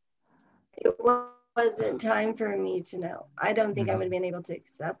know. It wasn't time for me to know. I don't think I would have been able to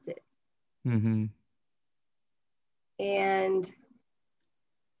accept it. Mm-hmm. And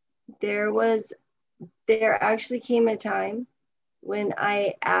there actually came a time when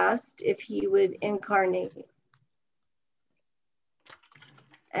I asked if he would incarnate.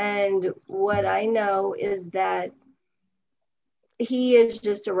 And what I know is that he is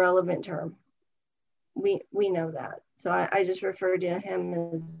just a relevant term. We know that. So I just refer to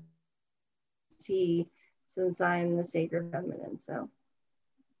him as he, since I'm the sacred feminine. So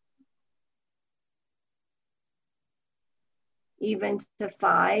even to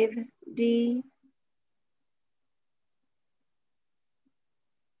 5D,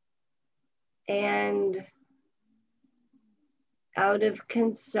 and out of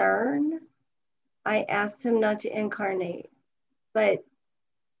concern, I asked him not to incarnate, but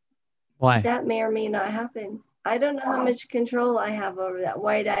Why? that may or may not happen. I don't know how much control I have over that.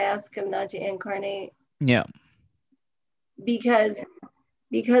 Why did I ask him not to incarnate? Yeah. Because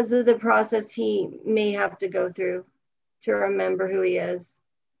of the process he may have to go through to remember who he is.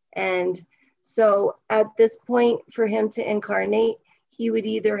 And so at this point, for him to incarnate, he would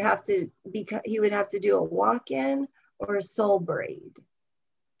either have to do a walk-in or a soul braid.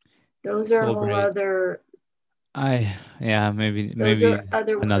 Those are a whole other. Maybe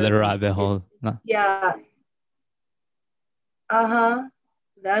other another rabbit hole. Yeah.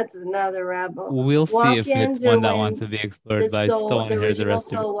 That's another rabbit hole. We'll see if it's one that wants to be explored, but I still want to hear the rest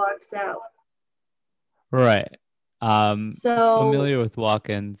of it. Soul walks out. Right. So familiar with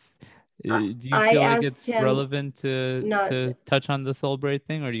walk-ins. Do you feel like it's relevant to touch on the soul braid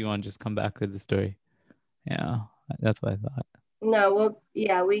thing, or do you want to just come back to the story? Yeah, that's what I thought. No, well,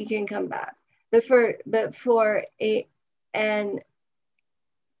 yeah, we can come back. But for an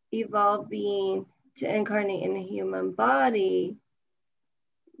evolved being to incarnate in a human body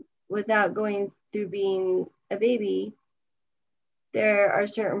without going through being a baby, there are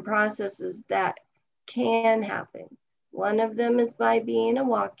certain processes that can happen. One of them is by being a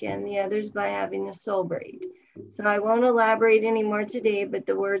walk-in, the other is by having a soul braid. So I won't elaborate anymore today, but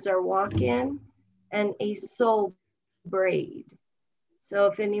the words are walk-in and a soul braid. So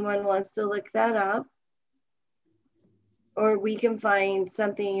if anyone wants to look that up, or we can find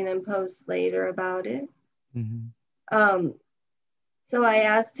something and post later about it. Mm-hmm. So I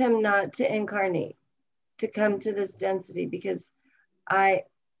asked him not to incarnate, to come to this density, because I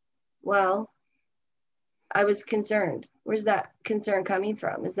was concerned. Where's that concern coming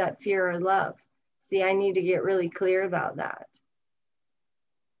from? Is that fear or love? See, I need to get really clear about that.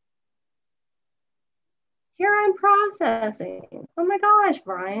 Here I'm processing. Oh my gosh,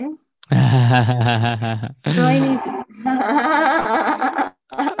 Brian. So I need to.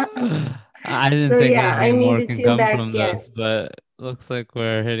 I didn't think anything more can come from this, but looks like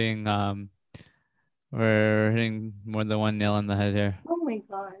we're hitting more than one nail on the head here. Oh my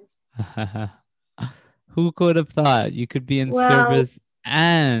gosh. Who could have thought you could be in service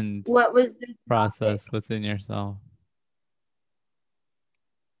and what was the process within yourself?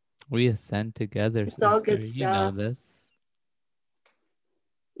 We ascend together. It's all good stuff. You know this.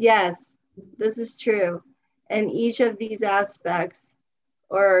 Yes, this is true. And each of these aspects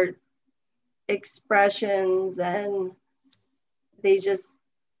or expressions, and they just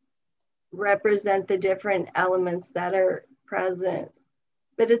represent the different elements that are present.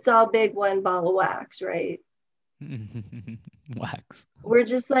 But it's all big one ball of wax, right? Wax. We're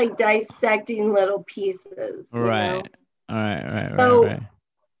just like dissecting little pieces. Right. You know? All right.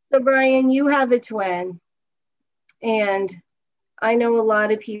 So Brian, you have a twin. And I know a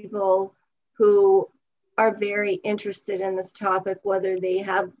lot of people who are very interested in this topic, whether they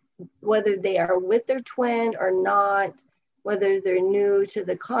are with their twin or not, whether they're new to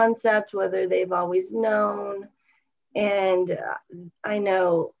the concept, whether they've always known. And I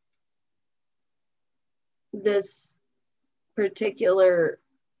know this particular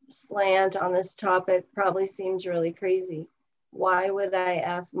slant on this topic probably seems really crazy. Why would I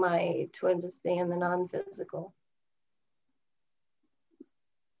ask my twin to stay in the non-physical?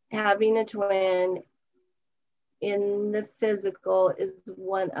 Having a twin in the physical is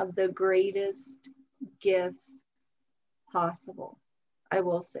one of the greatest gifts possible. I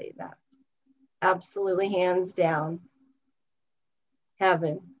will say that. Absolutely, hands down.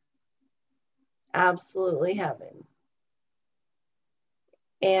 Heaven. Absolutely heaven.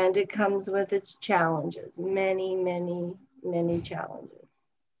 And it comes with its challenges, many, many, many challenges.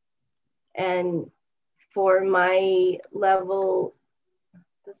 And for my level,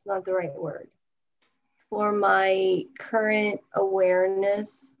 that's not the right word. For my current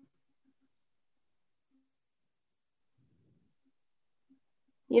awareness,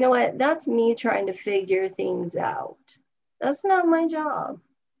 you know what? That's me trying to figure things out. That's not my job.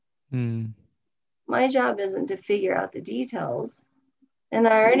 My job isn't to figure out the details. And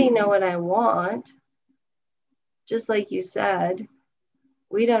I already know what I want. Just like you said,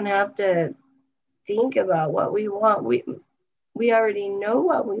 We don't have to think about what we want. We already know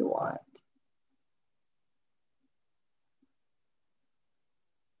what we want.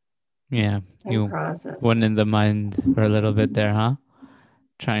 Yeah, you process. went in the mind for a little bit there, huh?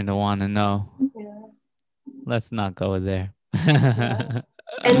 Trying to want to know. Yeah. Let's not go there. Yeah.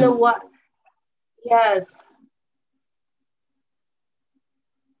 And the what? Yes.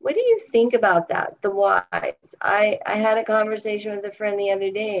 What do you think about that? The whys. I had a conversation with a friend the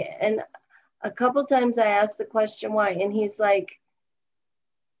other day, and a couple times I asked the question why, and he's like,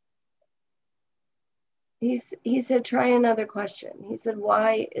 he said, try another question. He said,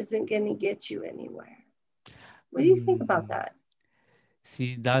 why isn't going to get you anywhere? What do you think about that?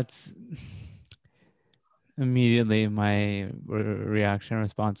 See, that's immediately my reaction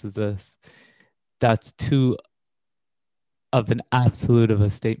response is this. That's too of an absolute of a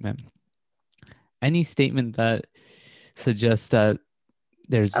statement. Any statement that suggests that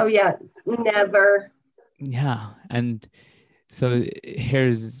there's... Oh, yeah, never. Yeah, and so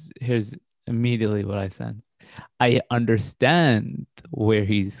here's immediately what I sensed. I understand where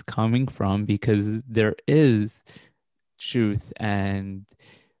he's coming from because there is truth and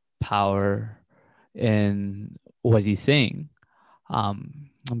power in what he's saying.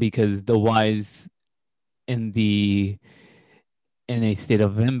 Because the wise in a state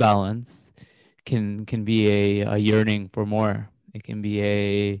of imbalance can be a yearning for more. It can be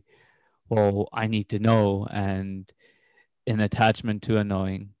a, well, I need to know, and an attachment to a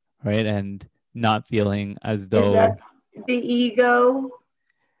knowing, right? And not feeling as though... Is that the ego?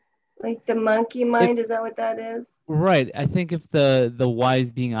 Like the monkey mind? Is that what that is? Right. I think if the why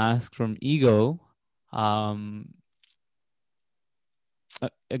is being asked from ego, again,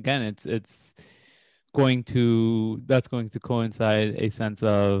 it's going to coincide a sense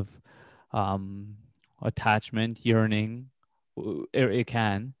of attachment, yearning. It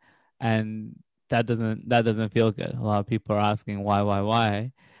can, and that doesn't feel good. A lot of people are asking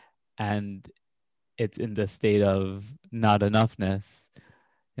why, and it's in the state of not enoughness,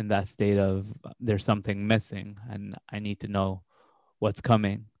 in that state of there's something missing and I need to know what's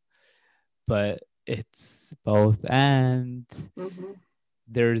coming. But it's both, and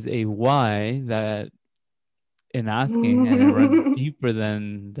there's a why that in asking, and it runs deeper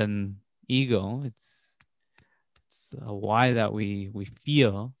than ego. It's a why that we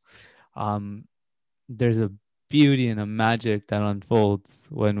feel. There's a beauty and a magic that unfolds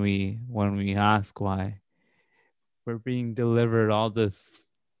when we ask why. We're being delivered all this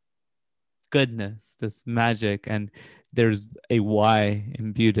goodness, this magic, and there's a why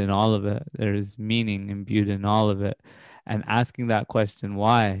imbued in all of it. There's meaning imbued in all of it. And asking that question,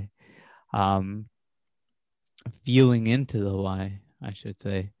 why, feeling into the why, I should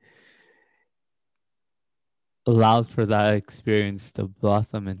say, allows for that experience to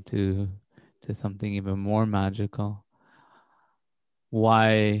blossom into something even more magical.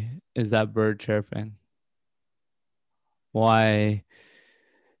 Why is that bird chirping? Why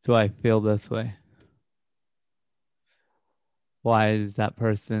do I feel this way? Why is that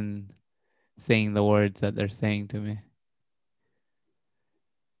person saying the words that they're saying to me?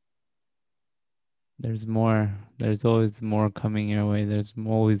 There's more. There's always more coming your way. There's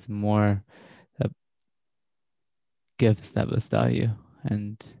always more gifts that bestow you.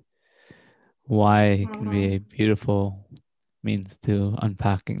 And why can be a beautiful means to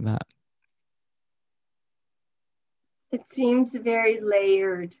unpacking that. It seems very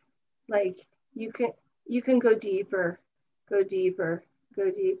layered. Like you can go deeper,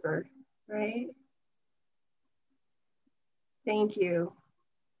 right? Thank you.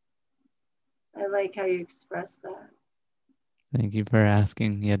 I like how you express that. Thank you for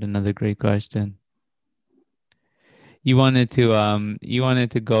asking yet another great question. You wanted to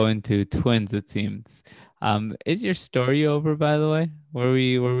go into twins, it seems. Is your story over, by the way? Were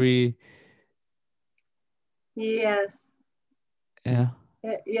we Yes. Yeah.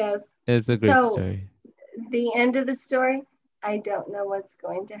 Yes. It's a great story. The end of the story, I don't know what's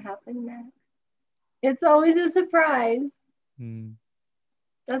going to happen next. It's always a surprise.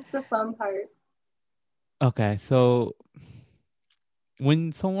 That's the fun part. Okay, so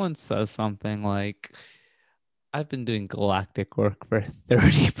when someone says something like, I've been doing galactic work for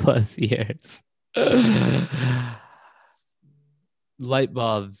 30 plus years, light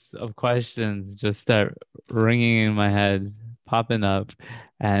bulbs of questions just start ringing in my head, popping up.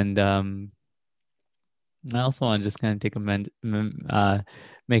 And I also want to just kind of take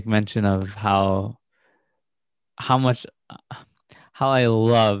make mention of how I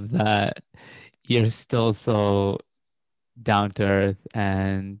love that you're still so down to earth,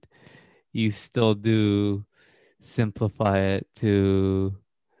 and you still do simplify it to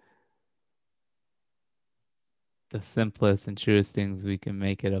the simplest and truest things we can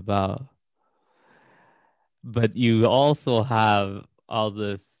make it about. But you also have all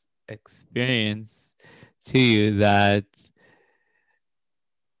this experience to you that,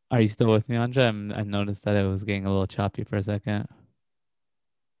 are you still with me, Anja? I noticed that it was getting a little choppy for a second.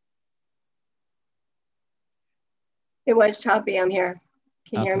 It was choppy. I'm here.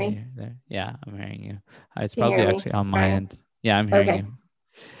 Can you hear Okay, me? you're there. Yeah, I'm hearing you. It's Can you probably hear me, actually on my Brian? end. Yeah, I'm hearing Okay.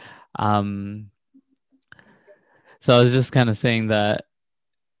 you. So I was just kind of saying that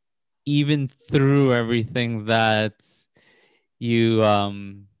even through everything that you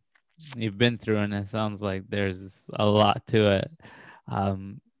you've been through, and it sounds like there's a lot to it,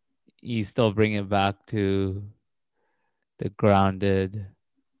 you still bring it back to the grounded,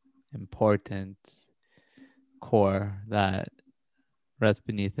 important core that rests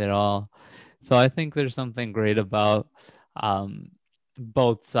beneath it all. So I think there's something great about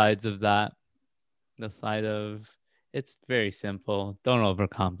both sides of that. The side of, it's very simple, don't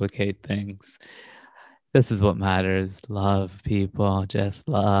overcomplicate things. This is what matters. Love people, just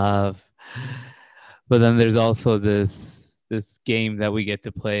love. But then there's also this game that we get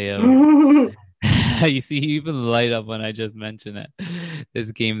to play of you see, you even light up when I just mention it.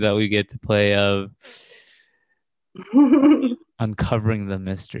 This game that we get to play of uncovering the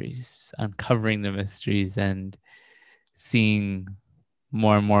mysteries and seeing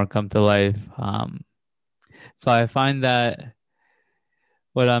more and more come to life. So I find that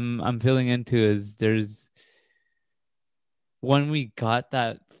what I'm feeling into is, there's, when we got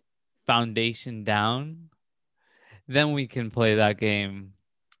that foundation down, then we can play that game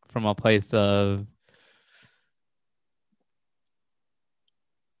from a place of,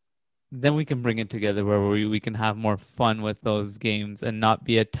 then we can bring it together where we can have more fun with those games and not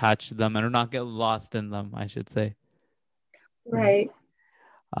be attached to them, and not get lost in them, I should say. Right.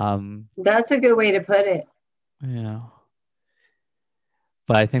 That's a good way to put it. Yeah.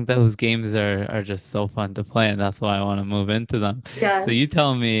 But I think those games are just so fun to play, and that's why I want to move into them. Yeah. So you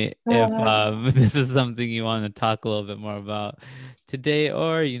tell me if this is something you want to talk a little bit more about today,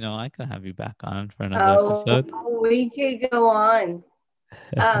 or, I can have you back on for another episode. We could go on.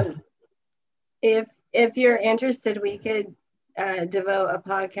 If you're interested, we could devote a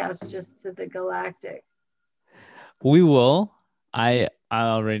podcast just to the galactic. We will. I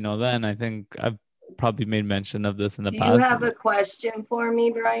already know that, and I think I've probably made mention of this in the past. Do you have a question for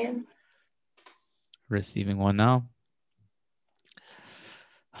me, Brian? Receiving one now.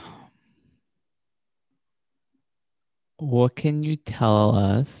 What can you tell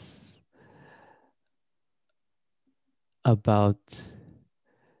us about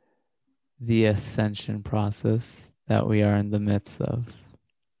the ascension process that we are in the midst of?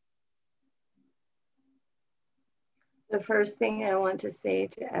 The first thing I want to say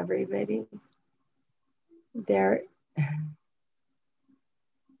to everybody, there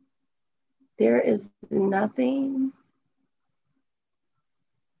is nothing.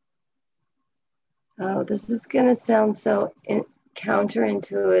 Oh, this is going to sound so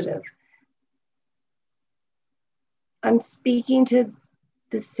counterintuitive. I'm speaking to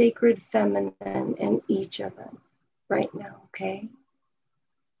the sacred feminine in each of us right now, okay?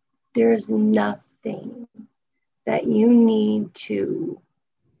 There's nothing that you need to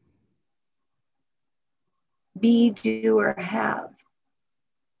be, do, or have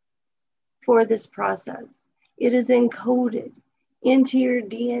for this process. It is encoded into your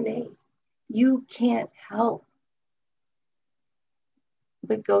DNA. You can't help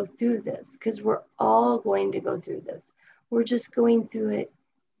but go through this, because we're all going to go through this. We're just going through it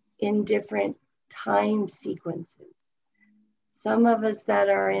in different time sequences. Some of us that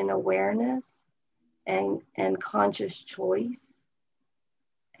are in awareness and conscious choice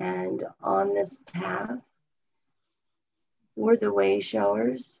and on this path, we're the way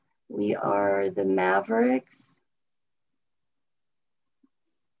showers. We are the mavericks.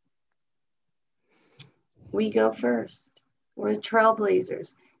 We go first. We're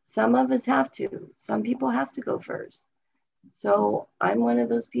trailblazers. Some of us have to. Some people have to go first. So I'm one of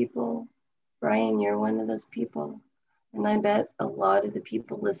those people. Brian, you're one of those people. And I bet a lot of the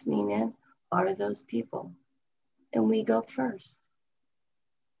people listening in are those people. And we go first.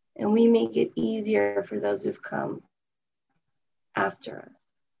 And we make it easier for those who've come after us.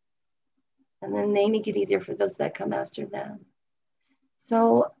 And then they make it easier for those that come after them.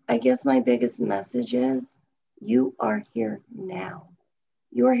 So I guess my biggest message is, you are here now.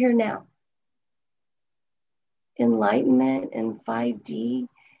 You are here now. Enlightenment and 5D,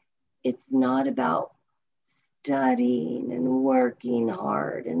 it's not about studying and working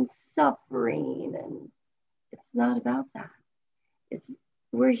hard and suffering and It's not about that.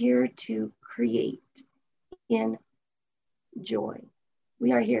 We're here to create in joy.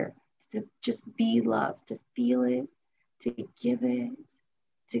 We are here to just be love, to feel it, to give it,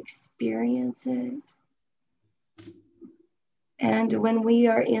 to experience it. And when we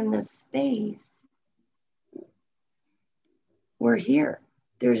are in this space, we're here.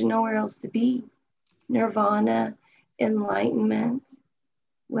 There's nowhere else to be. Nirvana, enlightenment,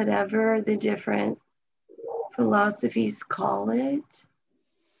 whatever the different philosophies call it.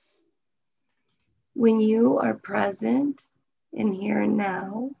 When you are present in here and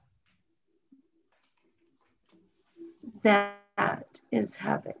now, that is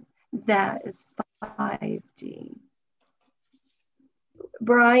heaven. That is 5D.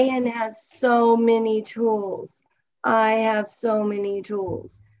 Brian has so many tools. I have so many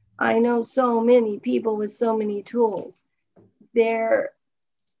tools. I know so many people with so many tools. They're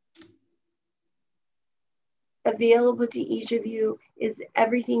available to each of you is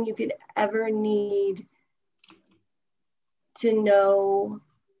everything you could ever need to know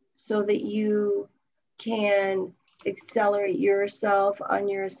so that you can accelerate yourself on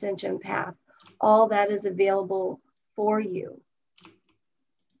your ascension path. All that is available for you.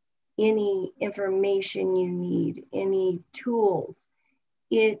 Any information you need, any tools,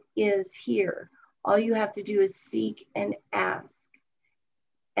 it is here. All you have to do is seek and ask.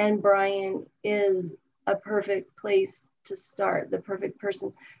 And Brian is a perfect place to start, the perfect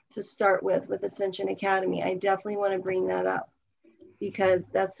person to start with Ascension Academy. I definitely want to bring that up because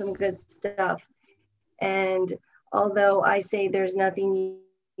that's some good stuff. And although I say there's nothing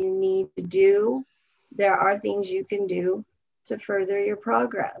you need to do, there are things you can do to further your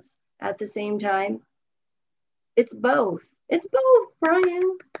progress. At the same time, it's both. It's both,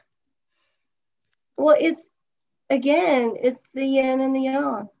 Brian. Well, it's the yin and the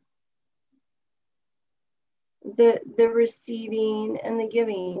yang. The receiving and the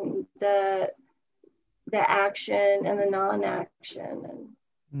giving, the action and the non-action.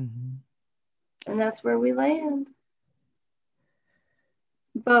 And that's where we land.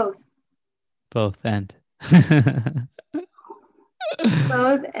 Both. Both and.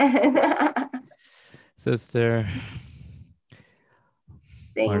 Both and. Sister,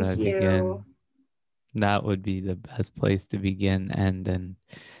 where do I Thank you. begin? That would be the best place to begin, and then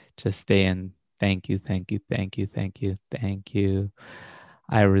just stay in. Thank you, thank you, thank you, thank you, thank you.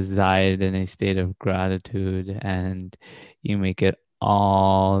 I reside in a state of gratitude, and you make it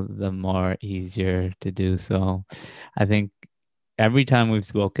all the more easier to do so. I think every time we've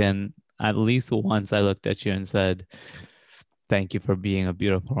spoken, at least once I looked at you and said, thank you for being a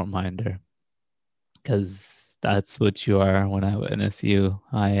beautiful reminder. Because that's what you are when I witness you.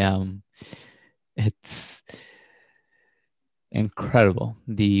 It's incredible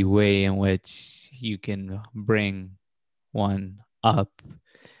the way in which you can bring one up,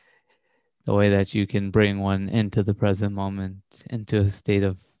 the way that you can bring one into the present moment, into a state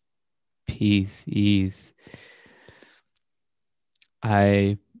of peace, ease.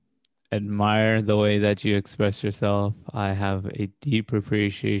 I admire the way that you express yourself. I have a deep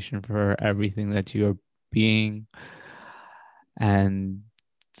appreciation for everything that you are being. And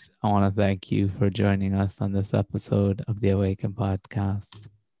I want to thank you for joining us on this episode of the Awaken Podcast.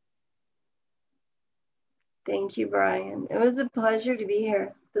 Thank you, Brian. It was a pleasure to be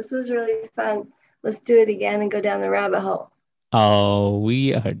here. This was really fun. Let's do it again and go down the rabbit hole. Oh,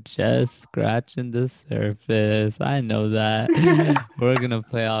 we are just scratching the surface. I know that. We're going to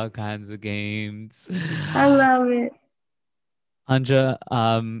play all kinds of games. I love it. Anja,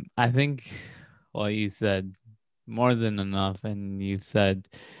 I think what you said more than enough, and you've said,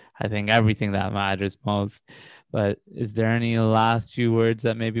 I think, everything that matters most. But is there any last few words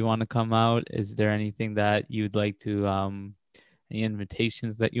that maybe want to come out? Is there anything that you'd like to, any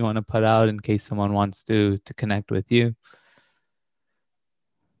invitations that you want to put out in case someone wants to connect with you?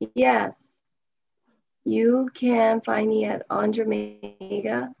 Yes. You can find me at Andra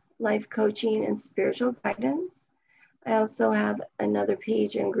Mega, Life Coaching and Spiritual Guidance. I also have another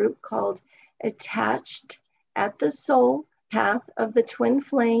page and group called Attached at the Soul Path of the Twin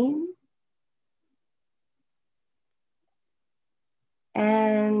Flame.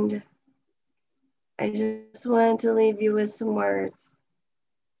 And I just wanted to leave you with some words.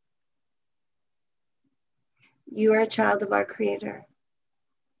 You are a child of our Creator.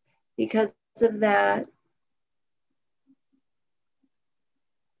 Because of that,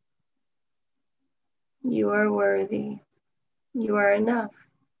 you are worthy. You are enough.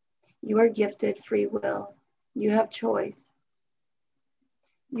 You are gifted free will. You have choice.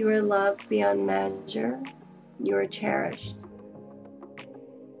 You are loved beyond measure. You are cherished.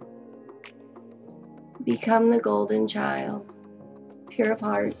 Become the golden child, pure of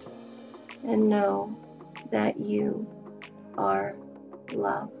heart, and know that you are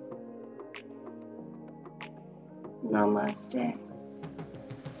love. Namaste.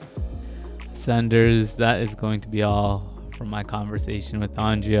 Senders, that is going to be all from my conversation with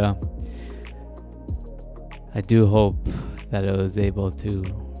Andrea. I do hope that it was able to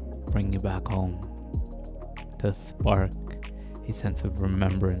bring you back home, to spark a sense of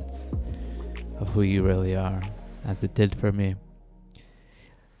remembrance of who you really are, as it did for me.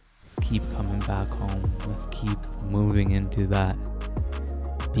 Let's keep coming back home. Let's keep moving into that,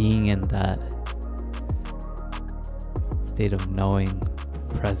 being in that state of knowing,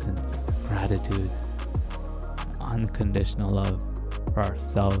 presence, gratitude, unconditional love for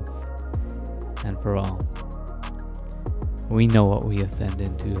ourselves and for all. We know what we ascend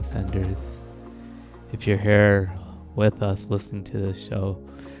into, ascenders. If you're here with us listening to this show,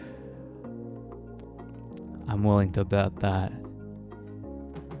 I'm willing to bet that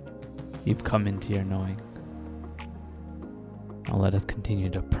you've come into your knowing. Now let us continue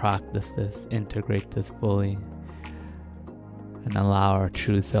to practice this, integrate this fully, and allow our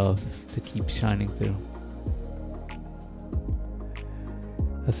true selves to keep shining through.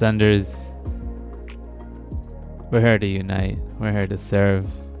 Ascenders, we're here to unite. We're here to serve.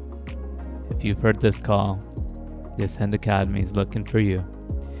 If you've heard this call, the Ascend Academy is looking for you.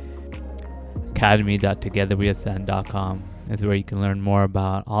 academy.togetherweascend.com is where you can learn more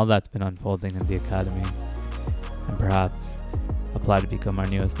about all that's been unfolding in the Academy and perhaps apply to become our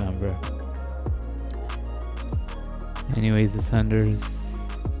newest member. Anyways, Ascenders,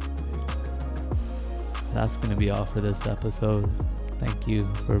 that's going to be all for this episode. Thank you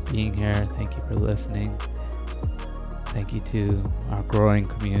for being here. Thank you for listening. Thank you to our growing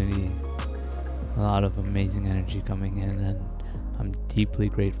community. A lot of amazing energy coming in, and I'm deeply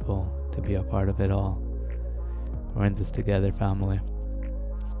grateful to be a part of it all. We're in this together, family.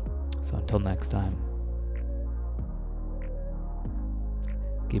 So until next time,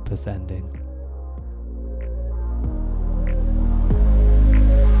 keep ascending.